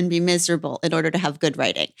suffer and be miserable in order to have good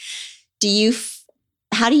writing.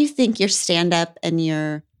 How do you think your stand-up and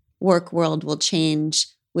your work world will change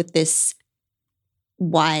with this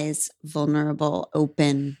wise, vulnerable,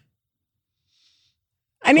 open?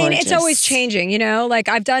 I mean, gorgeous? It's always changing, like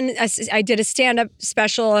I did a stand-up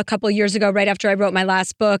special a couple of years ago, right after I wrote my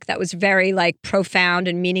last book. That was very like profound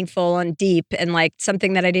and meaningful and deep and like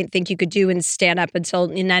something that I didn't think you could do in stand-up until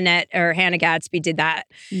Nanette or Hannah Gadsby did that.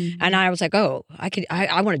 And I was like, oh,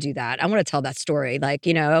 I want to do that. I want to tell that story. Like,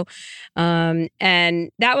 and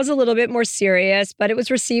that was a little bit more serious, but it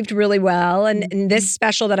was received really well. And this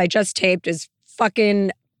special that I just taped is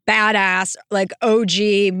fucking badass, like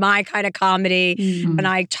OG, my kind of comedy. And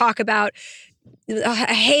I talk about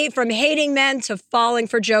from hating men to falling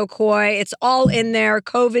for Joe Coy. It's all in there.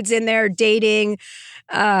 COVID's in there, dating,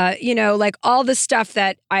 like all the stuff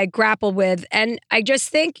that I grapple with. And I just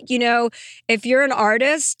think, if you're an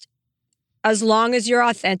artist, as long as you're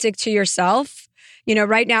authentic to yourself,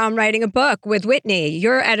 right now I'm writing a book with Whitney,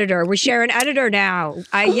 your editor. We share an editor now.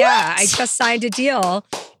 I just signed a deal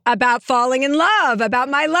about falling in love, about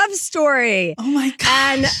my love story. Oh my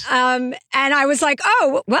gosh. And I was like,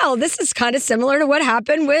 oh, well, this is kind of similar to what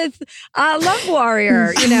happened with Love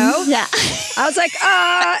Warrior, Yeah. I was like,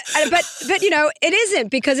 but it isn't,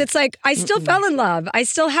 because it's like, I still fell in love. I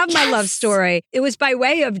still have my love story. It was by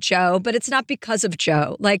way of Joe, but it's not because of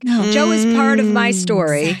Joe. Like, Joe is part of my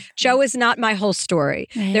story. Exactly. Joe is not my whole story.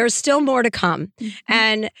 Right. There's still more to come.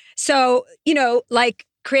 And so, like,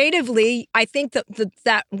 creatively, I think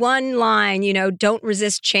that one line, don't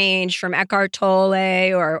resist change, from Eckhart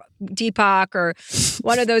Tolle or Deepak or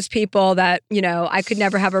one of those people that, I could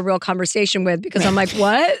never have a real conversation with because I'm like,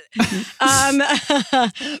 what?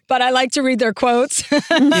 But I like to read their quotes.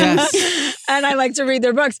 Yes. And I like to read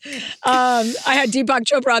their books. I had Deepak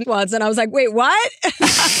Chopra on once and I was like, wait, what?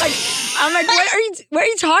 I'm like, what are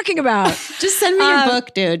you talking about? Just send me your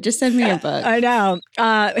book, dude. Just send me your book. I know.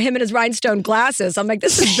 Him and his rhinestone glasses. I'm like,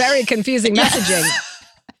 this is very confusing messaging.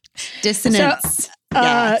 Dissonance.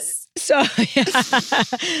 Yes. So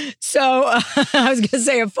I was going to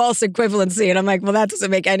say a false equivalency, and I'm like, well, that doesn't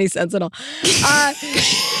make any sense at all.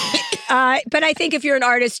 But I think if you're an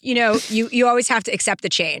artist, you always have to accept the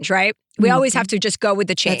change, right? We always have to just go with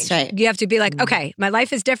the change. That's right. You have to be like, okay, my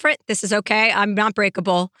life is different. This is okay. I'm not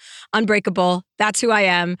breakable, unbreakable. That's who I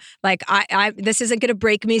am. Like, this isn't going to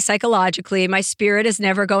break me psychologically. My spirit is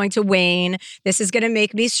never going to wane. This is going to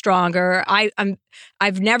make me stronger.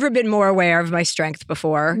 I've never been more aware of my strength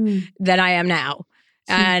before than I am now.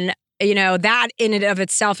 And that in and of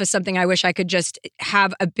itself is something I wish I could just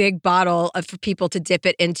have a big bottle for people to dip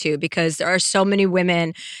it into, because there are so many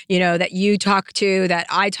women, that you talk to, that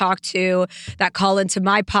I talk to, that call into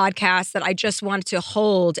my podcast, that I just want to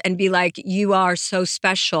hold and be like, you are so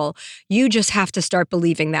special. You just have to start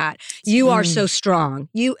believing that. You are so strong.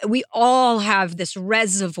 We all have this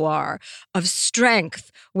reservoir of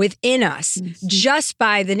strength within us just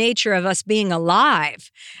by the nature of us being alive.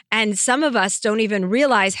 And some of us don't even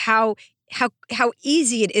realize how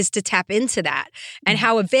easy it is to tap into that and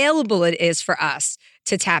how available it is for us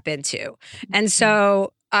to tap into. And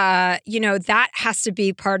so, that has to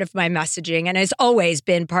be part of my messaging, and has always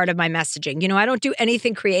been part of my messaging. I don't do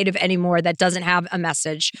anything creative anymore that doesn't have a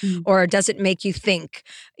message or doesn't make you think,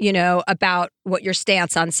 about what your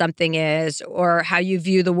stance on something is, or how you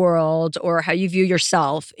view the world, or how you view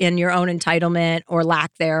yourself in your own entitlement or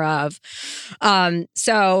lack thereof.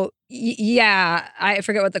 So, Yeah, I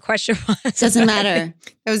forget what the question was. Doesn't matter.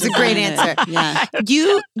 That was a great answer. Yeah.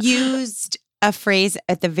 You used a phrase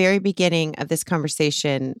at the very beginning of this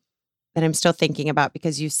conversation that I'm still thinking about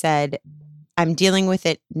because you said, I'm dealing with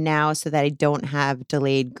it now so that I don't have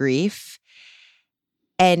delayed grief.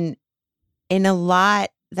 And in a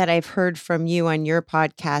lot that I've heard from you on your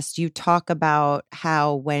podcast, you talk about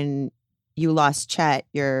how when you lost Chet,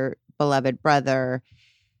 your beloved brother,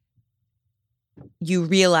 you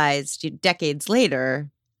realized decades later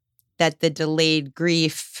that the delayed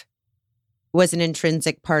grief was an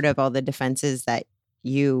intrinsic part of all the defenses that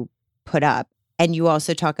you put up. And you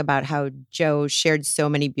also talk about how Joe shared so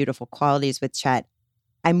many beautiful qualities with Chet.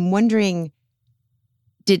 I'm wondering,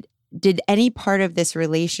 did any part of this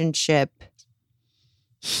relationship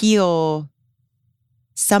heal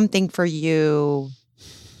something for you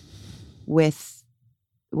with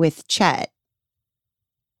Chet?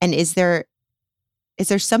 And is there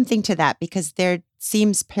something to that? Because there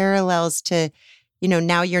seems parallels to,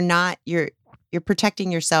 now you're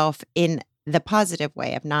protecting yourself in the positive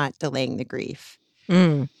way of not delaying the grief.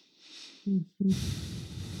 Mm.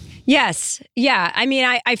 Yes. Yeah. I mean,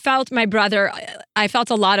 I felt my brother, I felt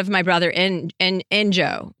a lot of my brother in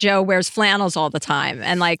Joe. Joe wears flannels all the time.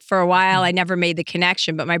 And like for a while, I never made the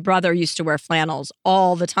connection, but my brother used to wear flannels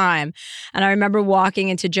all the time. And I remember walking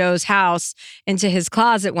into Joe's house, into his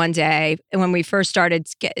closet one day when we first started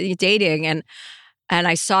dating. And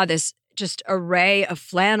I saw this just array of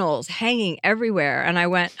flannels hanging everywhere. And I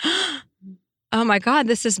went, oh my God,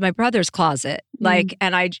 this is my brother's closet. Like,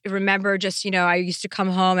 and I remember just, I used to come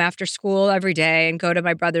home after school every day and go to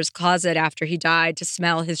my brother's closet after he died to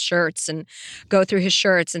smell his shirts and go through his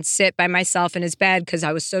shirts and sit by myself in his bed because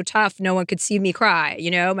I was so tough. No one could see me cry.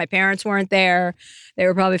 My parents weren't there. They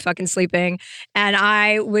were probably fucking sleeping. And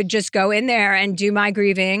I would just go in there and do my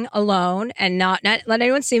grieving alone and not let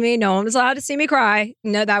anyone see me. No one was allowed to see me cry.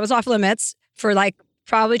 No, that was off limits for like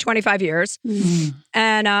probably 25 years. Mm-hmm.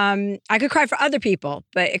 And I could cry for other people,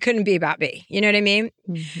 but it couldn't be about me. You know what I mean?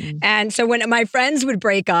 Mm-hmm. And so when my friends would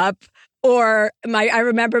break up, or I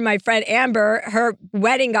remember my friend Amber, her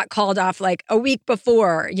wedding got called off like a week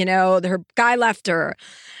before, her guy left her.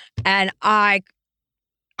 And I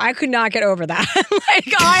could not get over that.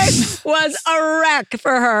 Like I was a wreck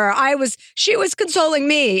for her. She was consoling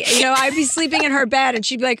me. I'd be sleeping in her bed and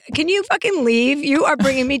she'd be like, can you fucking leave? You are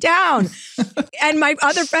bringing me down. And my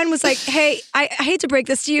other friend was like, hey, I hate to break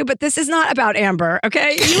this to you, but this is not about Amber,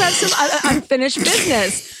 okay? You have some unfinished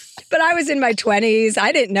business. But I was in my 20s.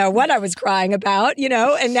 I didn't know what I was crying about,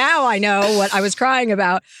 and now I know what I was crying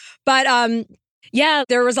about. But yeah,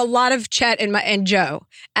 there was a lot of Chet and Joe.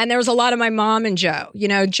 And there was a lot of my mom and Joe.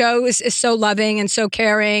 Joe is so loving and so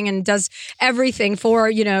caring and does everything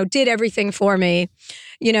did everything for me.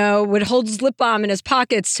 Would hold his lip balm in his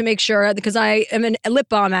pockets to make sure, because I am a lip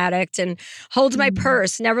balm addict, and holds my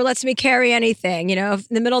purse, never lets me carry anything. In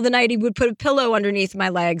the middle of the night, he would put a pillow underneath my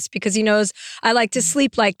legs because he knows I like to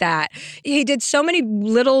sleep like that. He did so many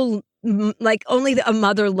little, like only a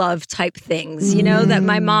mother love type things, that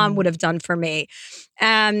my mom would have done for me.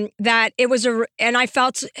 That it was and I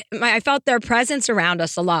felt their presence around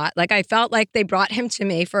us a lot. Like I felt like they brought him to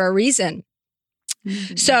me for a reason.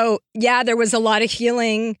 Mm-hmm. So yeah, there was a lot of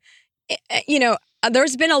healing,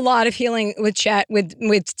 there's been a lot of healing with Chet,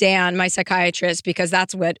 with Dan, my psychiatrist, because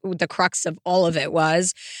that's what the crux of all of it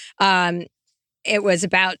was. It was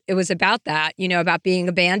about that, about being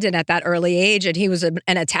abandoned at that early age. And he was an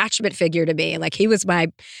attachment figure to me. Like he was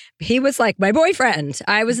like my boyfriend.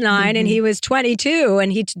 I was 9 and he was 22,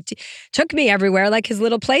 and he took me everywhere like his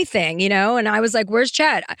little plaything, and I was like, where's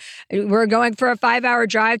Chet? We're going for a 5-hour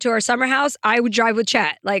drive to our summer house. I would drive with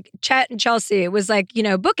Chet, like Chet and Chelsea. It was like,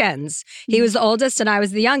 bookends. He was the oldest and I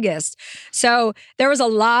was the youngest. So there was a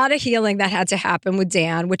lot of healing that had to happen with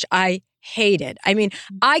Dan, which I hated. I mean,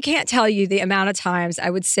 I can't tell you the amount of times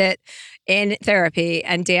I would sit in therapy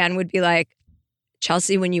and Dan would be like,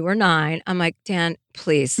 Chelsea, when you were 9, I'm like, Dan,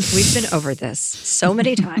 please, we've been over this so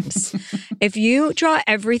many times. If you draw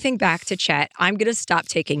everything back to Chet, I'm going to stop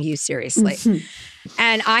taking you seriously.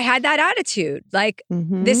 And I had that attitude, like,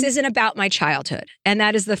 this isn't about my childhood. And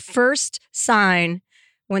that is the first sign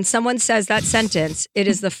when someone says that sentence, it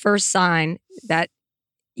is the first sign that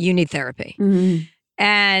you need therapy.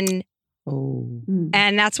 And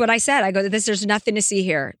that's what I said. I go, there's nothing to see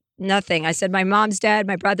here. Nothing. I said, my mom's dead.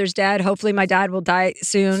 My brother's dead. Hopefully my dad will die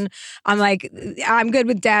soon. I'm like, I'm good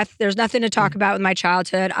with death. There's nothing to talk about with my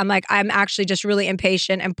childhood. I'm like, I'm actually just really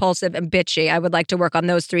impatient, impulsive, and bitchy. I would like to work on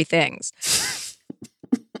those 3 things.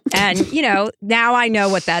 And, now I know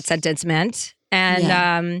what that sentence meant.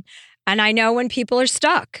 And I know when people are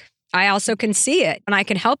stuck. I also can see it and I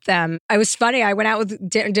can help them. It was funny. I went out with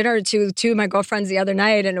dinner to two of my girlfriends the other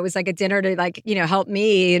night, and it was like a dinner to like, help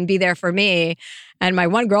me and be there for me. And my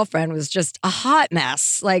one girlfriend was just a hot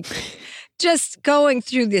mess, like just going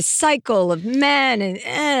through this cycle of men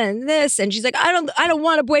and this. And she's like, I don't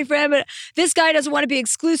want a boyfriend, but this guy doesn't want to be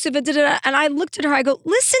exclusive. And I looked at her, I go,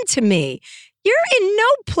 listen to me. You're in no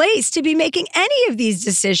place to be making any of these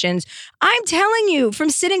decisions. I'm telling you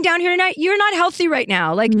from sitting down here tonight, you're not healthy right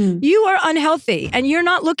now. Like you are unhealthy and you're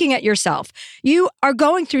not looking at yourself. You are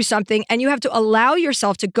going through something and you have to allow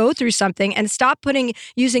yourself to go through something and stop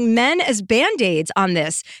using men as Band-Aids on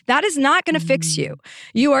this. That is not going to fix you.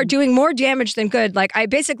 You are doing more damage than good. Like I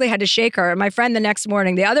basically had to shake her. And my friend the next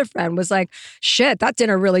morning, the other friend was like, shit, that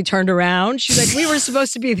dinner really turned around. She's like, we were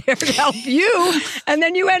supposed to be there to help you. And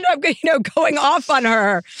then you end up, going off on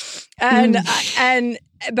her.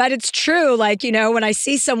 But it's true. Like, when I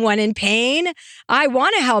see someone in pain, I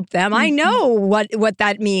want to help them. I know what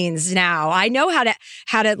that means now. I know how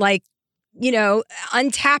to like,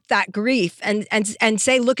 untap that grief and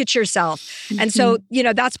say, look at yourself. And so,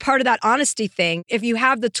 that's part of that honesty thing. If you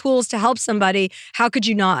have the tools to help somebody, how could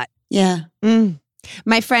you not? Yeah.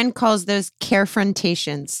 My friend calls those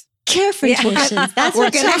carefrontations. Carefrontations. That's We're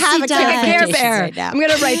what going to have a Care Bear. right now. I'm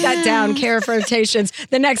going to write that down. Carefrontations.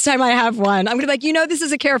 The next time I have one, I'm going to be like, this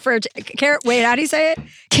is a wait, how do you say it?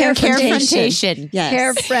 Carefrontation. Yes.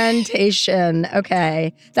 Carefrontation.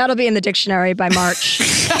 Okay. That'll be in the dictionary by March.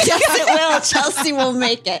 Yes, it will. Chelsea will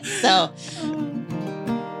make it. So.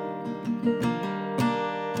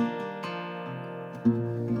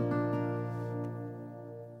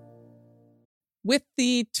 With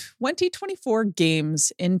the 2024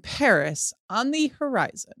 Games in Paris on the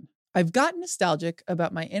horizon, I've gotten nostalgic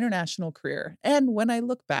about my international career. And when I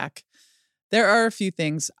look back, there are a few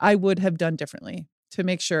things I would have done differently to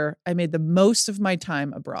make sure I made the most of my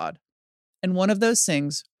time abroad. And one of those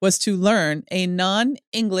things was to learn a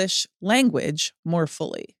non-English language more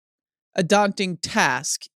fully. A daunting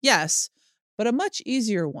task, yes, but a much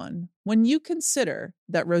easier one when you consider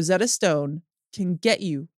that Rosetta Stone can get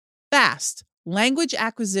you fast language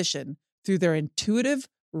acquisition through their intuitive,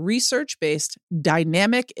 research-based,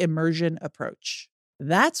 dynamic immersion approach.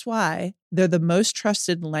 That's why they're the most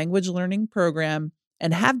trusted language learning program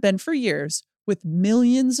and have been for years, with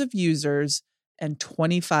millions of users and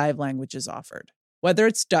 25 languages offered. Whether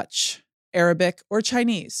it's Dutch, Arabic, or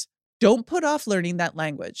Chinese, don't put off learning that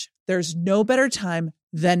language. There's no better time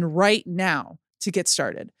than right now to get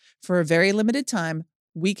started. For a very limited time,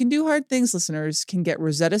 We Can Do Hard Things listeners can get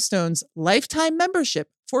Rosetta Stone's lifetime membership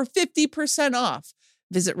for 50% off.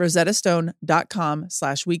 Visit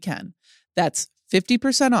rosettastone.com/weekend. That's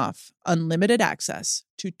 50% off unlimited access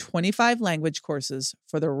to 25 language courses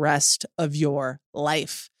for the rest of your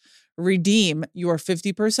life. Redeem your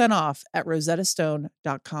 50% off at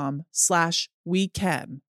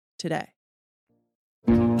rosettastone.com/weekend today.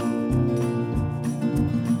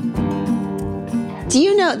 Do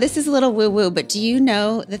you know, this is a little woo-woo, but do you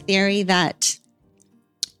know the theory that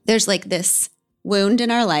there's like this wound in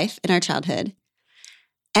our life, in our childhood,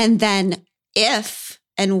 and then if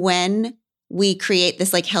and when we create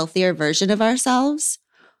this like healthier version of ourselves,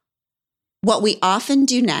 what we often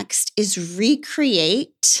do next is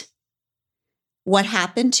recreate what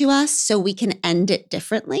happened to us so we can end it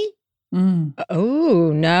differently?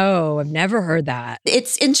 Oh, no, I've never heard that.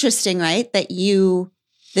 It's interesting, right? That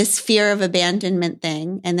this fear of abandonment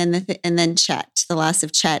thing, and then Chet, the loss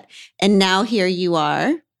of Chet. And now here you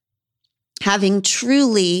are, having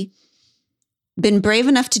truly been brave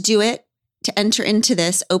enough to do it, to enter into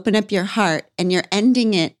this, open up your heart, and you're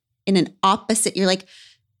ending it in an opposite. You're like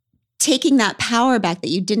taking that power back that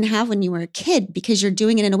you didn't have when you were a kid, because you're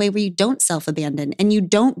doing it in a way where you don't self-abandon and you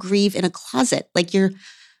don't grieve in a closet. Like you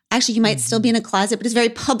might still be in a closet, but it's a very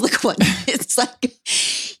public one. It's like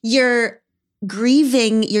you're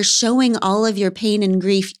grieving, you're showing all of your pain and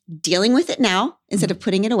grief, dealing with it now instead of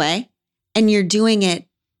putting it away. And you're doing it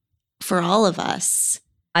for all of us.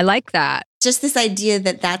 I like that. Just this idea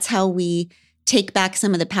that that's how we take back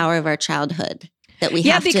some of the power of our childhood. That we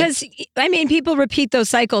have because people repeat those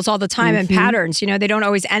cycles all the time and patterns. They don't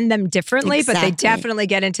always end them differently, but they definitely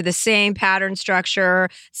get into the same pattern structure,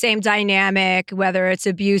 same dynamic, whether it's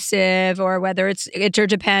abusive or whether it's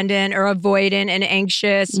interdependent or avoidant and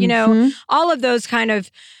anxious. All of those kind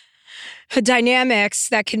of dynamics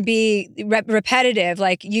that can be repetitive.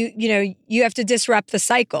 Like you have to disrupt the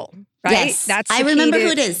cycle, right? Yes, I remember who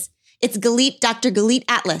it is. It's Dr. Galit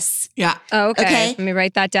Atlas. Yeah. Oh, okay. Let me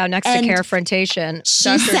write that down next to carefrontation.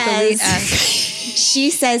 She says, she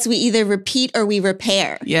says we either repeat or we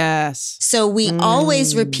repair. Yes. So we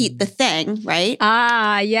always repeat the thing, right?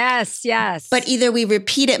 Yes. But either we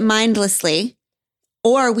repeat it mindlessly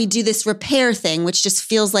or we do this repair thing, which just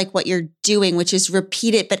feels like what you're doing, which is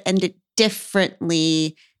repeat it but end it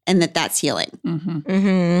differently, and that's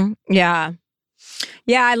healing. Yeah.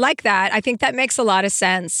 Yeah, I like that. I think that makes a lot of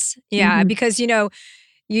sense. Yeah, because,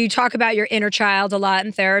 you talk about your inner child a lot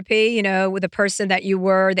in therapy, with the person that you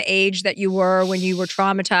were, the age that you were when you were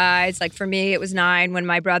traumatized. Like for me, it was 9 when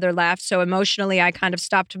my brother left. So emotionally, I kind of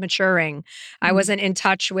stopped maturing. I wasn't in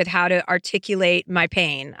touch with how to articulate my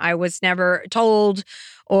pain. I was never told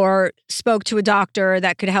or spoke to a doctor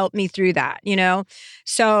that could help me through that,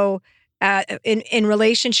 So in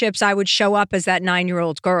relationships, I would show up as that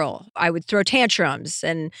 9-year-old girl. I would throw tantrums.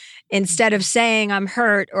 And instead of saying I'm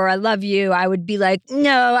hurt or I love you, I would be like,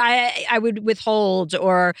 no, I would withhold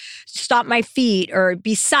or stop my feet or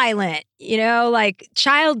be silent, like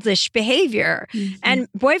childish behavior. And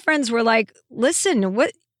boyfriends were like, listen,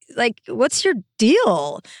 what's your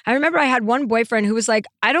deal? I remember I had one boyfriend who was like,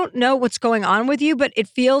 I don't know what's going on with you, but it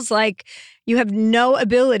feels like you have no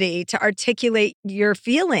ability to articulate your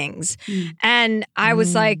feelings. And I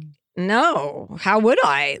was like, no, how would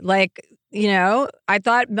I? I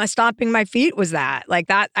thought stomping my feet was that.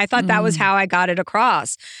 I thought that was how I got it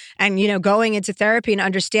across. And, going into therapy and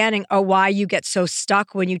understanding, why you get so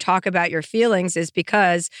stuck when you talk about your feelings is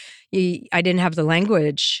because I didn't have the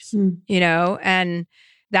language, and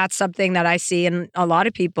that's something that I see in a lot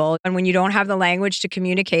of people. And when you don't have the language to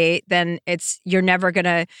communicate, then you're never going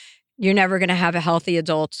to have a healthy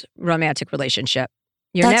adult romantic relationship.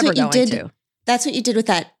 That's what you did. That's what you did with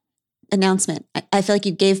that announcement. I feel like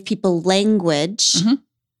you gave people language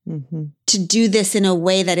to do this in a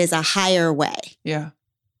way that is a higher way. Yeah.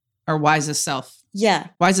 Our wisest self. Yeah.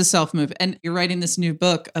 Wisest self move. And you're writing this new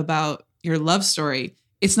book about your love story.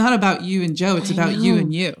 It's not about you and Joe. It's about you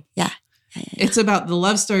and you. Yeah. It's about the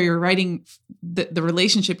love story you're writing, the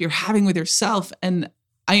relationship you're having with yourself. And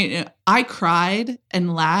I cried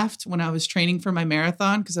and laughed when I was training for my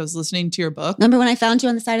marathon because I was listening to your book. Remember when I found you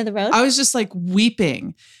on the side of the road? I was just like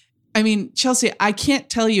weeping. I mean, Chelsea, I can't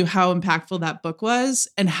tell you how impactful that book was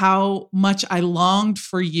and how much I longed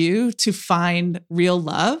for you to find real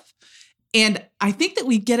love. And I think that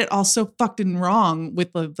we get it all so fucking wrong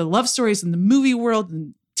with the love stories in the movie world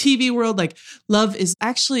and TV world. Like, love is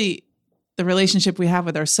actually the relationship we have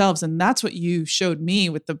with ourselves. And that's what you showed me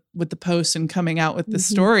with the post and coming out with the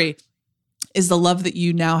story, is the love that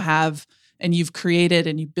you now have and you've created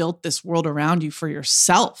and you built this world around you for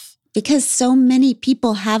yourself. Because so many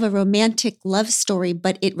people have a romantic love story,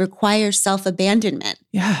 but it requires self-abandonment.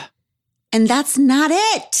 Yeah. And that's not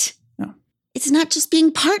it. No. It's not just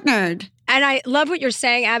being partnered. And I love what you're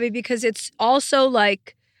saying, Abby, because it's also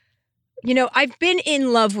like, I've been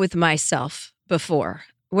in love with myself before,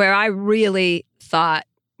 where I really thought,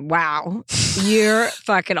 wow, you're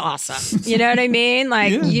fucking awesome. You know what I mean?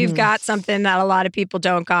 Like, you've got something that a lot of people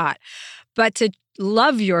don't got. But to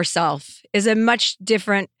love yourself is a much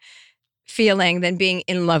different feeling than being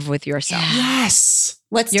in love with yourself. Yes.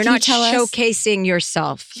 You're not showcasing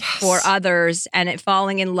yourself for others and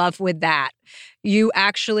falling in love with that. You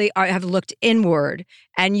actually have looked inward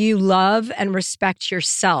and you love and respect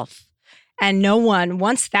yourself. And no one,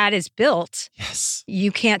 once that is built,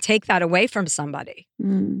 you can't take that away from somebody.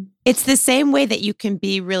 It's the same way that you can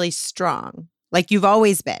be really strong, like you've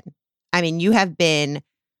always been. I mean, you have been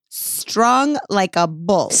strong like a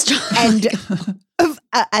bull and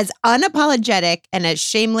as unapologetic and as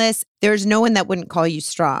shameless. There's no one that wouldn't call you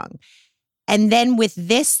strong. And then with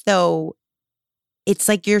this, though, it's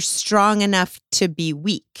like you're strong enough to be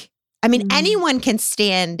weak. I mean, anyone can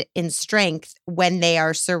stand in strength when they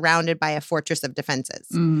are surrounded by a fortress of defenses.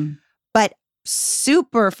 But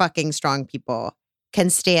super fucking strong people can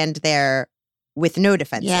stand there with no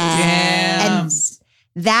defenses. Yeah. And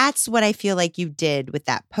that's what I feel like you did with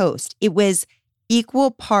that post. It was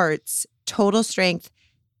equal parts total strength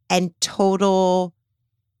and total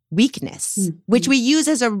weakness, which we use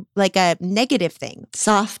as a negative thing.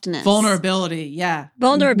 Softness. Vulnerability. Yeah.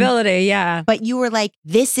 Vulnerability. Yeah. But you were like,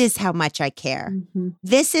 this is how much I care.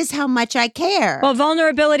 This is how much I care. Well,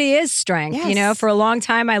 vulnerability is strength. Yes. For a long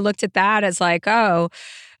time, I looked at that as like,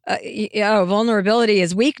 vulnerability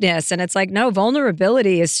is weakness. And it's like, no,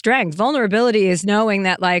 vulnerability is strength. Vulnerability is knowing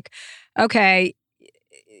that, like, okay,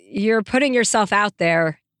 you're putting yourself out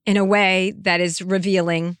there in a way that is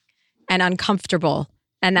revealing and uncomfortable.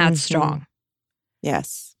 And that's strong.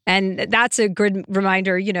 Yes. And that's a good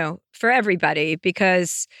reminder, for everybody,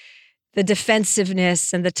 because the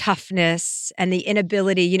defensiveness and the toughness and the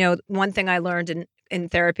inability, one thing I learned in in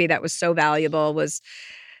therapy that was so valuable was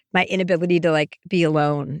my inability to like be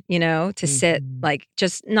alone, to sit, like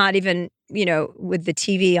just not even, with the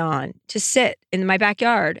TV on, to sit in my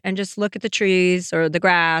backyard and just look at the trees or the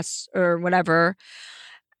grass or whatever.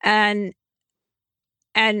 And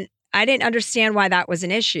I didn't understand why that was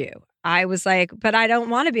an issue. I was like, but I don't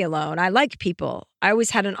want to be alone. I like people. I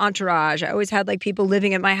always had an entourage. I always had like people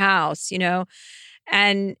living at my house,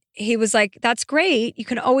 And he was like, that's great. You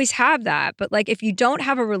can always have that. But like, if you don't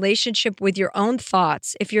have a relationship with your own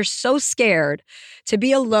thoughts, if you're so scared to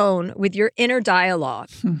be alone with your inner dialogue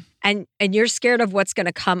and you're scared of what's going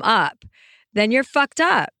to come up, then you're fucked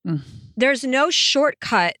up. There's no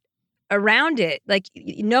shortcut around it. Like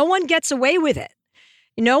no one gets away with it.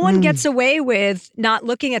 No one gets away with not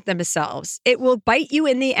looking at themselves. It will bite you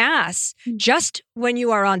in the ass just when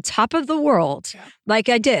you are on top of the world, like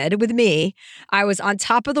I did with me. I was on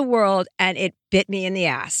top of the world and it bit me in the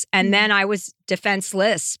ass. And then I was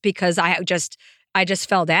defenseless because I just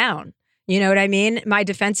fell down. You know what I mean? My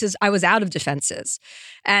defenses, I was out of defenses.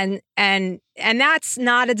 And that's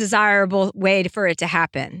not a desirable way for it to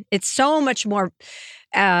happen. It's so much more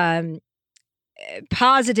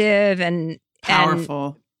positive and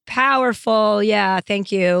powerful. Yeah.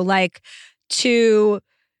 Thank you. Like to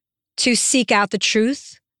seek out the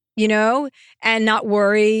truth, and not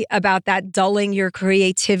worry about that dulling your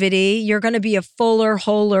creativity. You're going to be a fuller,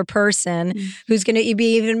 wholer person who's going to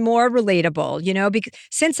be even more relatable, because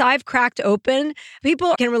since I've cracked open,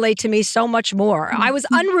 people can relate to me so much more. I was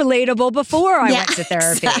unrelatable before I went to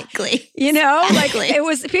therapy. Exactly. Like it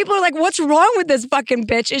was, people are like, what's wrong with this fucking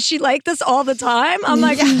bitch? Is she like this all the time? I'm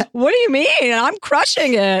like, what do you mean? I'm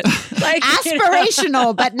crushing it. Like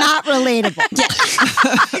aspirational, but not relatable.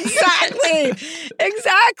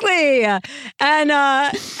 Exactly. And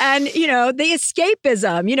the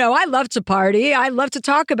escapism, I love to party. I love to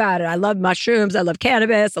talk about it. I love mushrooms. I love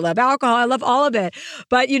cannabis. I love alcohol. I love all of it.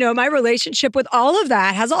 But, my relationship with all of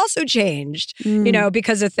that has also changed,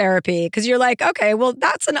 because of therapy. Because you're like, okay, well,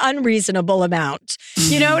 that's an unreasonable amount.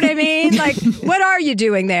 You know what I mean? Like, what are you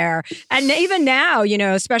doing there? And even now,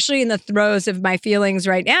 especially in the throes of my feelings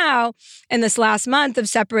right now, in this last month of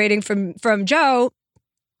separating from Joe,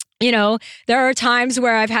 there are times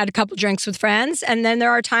where I've had a couple drinks with friends, and then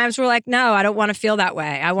there are times where like, no, I don't want to feel that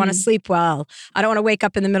way. I want to sleep well. I don't want to wake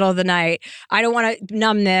up in the middle of the night. I don't want to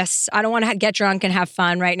numb this. I don't want to get drunk and have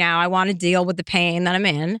fun right now. I want to deal with the pain that I'm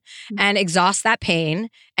in and exhaust that pain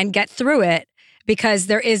and get through it. Because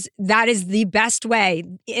that is the best way.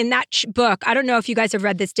 In that book, I don't know if you guys have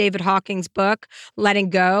read this David Hawkins book, Letting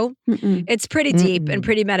Go. It's pretty deep and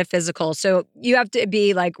pretty metaphysical. So you have to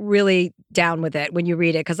be like really down with it when you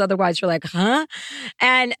read it, because otherwise you're like, huh?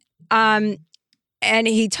 And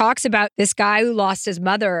he talks about this guy who lost his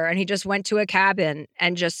mother, and he just went to a cabin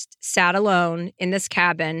and just sat alone in this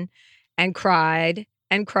cabin and cried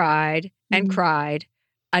and cried and cried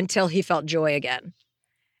until he felt joy again.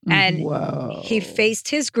 And he faced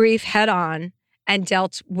his grief head on and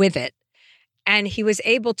dealt with it. And he was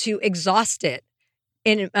able to exhaust it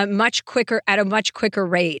at a much quicker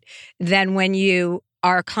rate than when you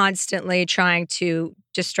are constantly trying to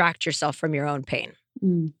distract yourself from your own pain.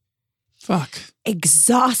 Fuck.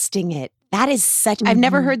 Exhausting it. That is such, I've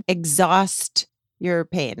never heard exhaust your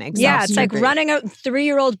pain. Yeah, it's like running a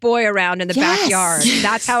 3-year-old boy around in the backyard.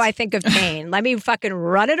 That's how I think of pain. Let me fucking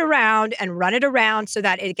run it around so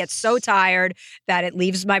that it gets so tired that it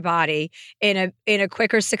leaves my body in a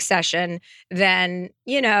quicker succession than,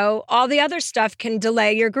 all the other stuff can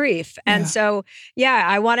delay your grief. And so,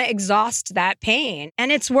 I want to exhaust that pain.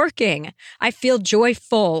 And it's working. I feel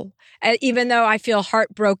joyful. Even though I feel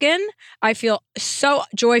heartbroken, I feel so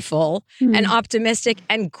joyful and optimistic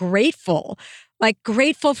and grateful. Like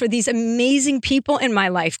grateful for these amazing people in my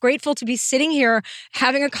life, grateful to be sitting here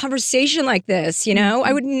having a conversation like this.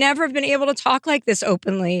 I would never have been able to talk like this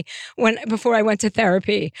openly before I went to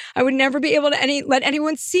therapy. I would never be able to let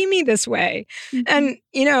anyone see me this way. And,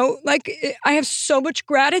 I have so much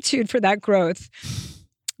gratitude for that growth.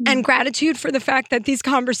 And gratitude for the fact that these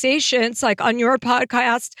conversations, like on your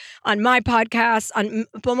podcast, on my podcast, on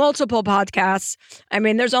multiple podcasts, I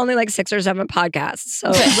mean, there's only like 6 or 7 podcasts. So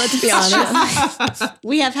let's be honest.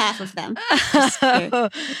 We have half of them.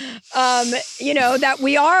 That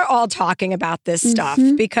we are all talking about this stuff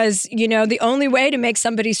because, the only way to make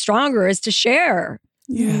somebody stronger is to share.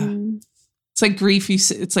 Yeah. It's like grief.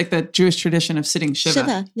 It's like the Jewish tradition of sitting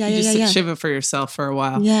Shiva. You sit Shiva for yourself for a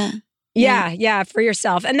while. Yeah, for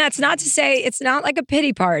yourself. And that's not to say it's not like a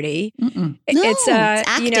pity party. It's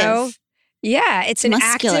active. It's an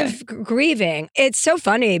muscular. Active grieving. It's so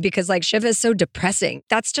funny because like Shiva is so depressing.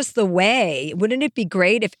 That's just the way. Wouldn't it be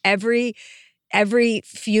great if every every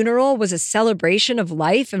funeral was a celebration of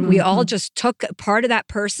life and we all just took a part of that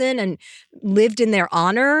person and lived in their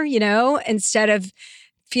honor, instead of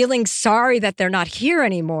feeling sorry that they're not here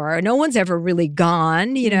anymore. No one's ever really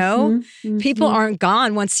gone, People aren't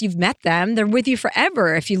gone once you've met them. They're with you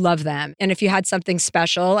forever if you love them and if you had something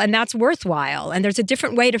special, and that's worthwhile. And there's a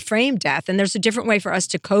different way to frame death, and there's a different way for us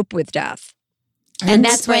to cope with death. And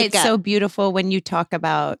that's why it's so beautiful when you talk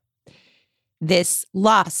about this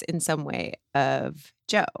loss in some way of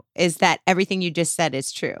Joe, is that everything you just said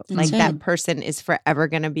is true. That person is forever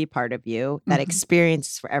going to be part of you. That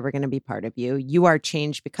experience is forever going to be part of you. You are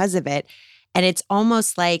changed because of it. And it's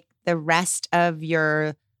almost like the rest of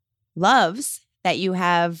your loves that you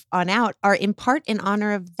have on out are in part in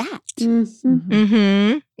honor of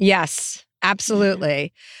that. Yes,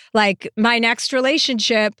 absolutely. Like my next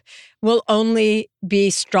relationship will only be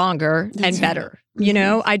stronger and better.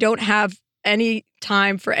 I don't have any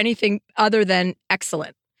time for anything other than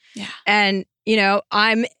excellent. Yeah. And,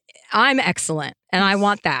 I'm excellent and I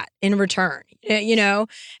want that in return,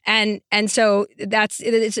 and so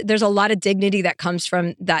there's a lot of dignity that comes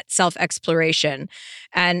from that self-exploration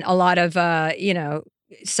and a lot of,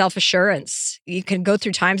 self-assurance. You can go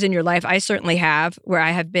through times in your life, I certainly have, where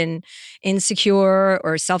I have been insecure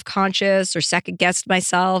or self-conscious or second-guessed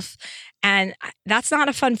myself. And that's not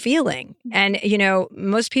a fun feeling. And,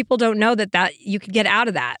 most people don't know that you can get out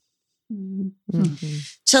of that.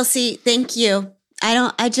 Chelsea, thank you.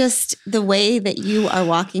 The way that you are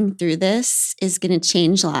walking through this is going to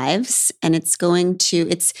change lives. And it's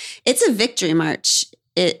a victory march.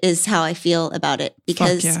 It is how I feel about it,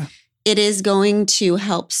 because it is going to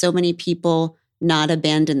help so many people not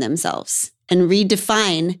abandon themselves and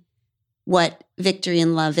redefine what victory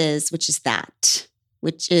and love is, which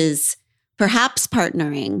is perhaps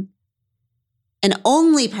partnering and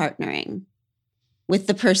only partnering with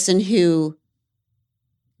the person who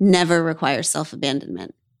never requires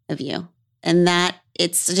self-abandonment of you. And I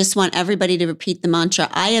just want everybody to repeat the mantra,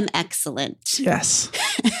 I am excellent. Yes.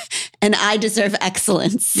 And I deserve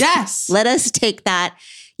excellence. Yes. Let us take that.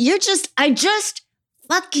 I just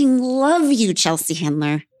fucking love you, Chelsea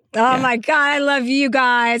Handler. Oh my God, I love you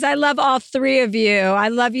guys. I love all three of you. I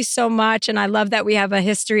love you so much. And I love that we have a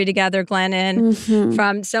history together, Glennon,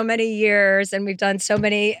 from so many years. And we've done so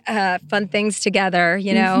many fun things together,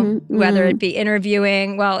 whether it be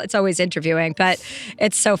interviewing. Well, it's always interviewing, but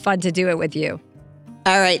it's so fun to do it with you.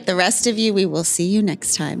 All right. The rest of you, we will see you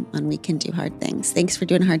next time on We Can Do Hard Things. Thanks for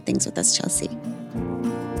doing hard things with us, Chelsea.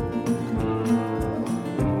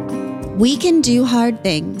 We Can Do Hard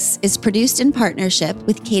Things is produced in partnership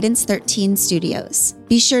with Cadence 13 Studios.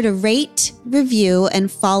 Be sure to rate, review,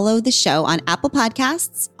 and follow the show on Apple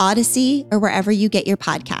Podcasts, Odyssey, or wherever you get your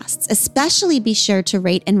podcasts. Especially be sure to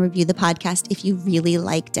rate and review the podcast if you really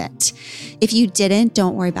liked it. If you didn't,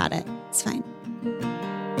 don't worry about it. It's fine.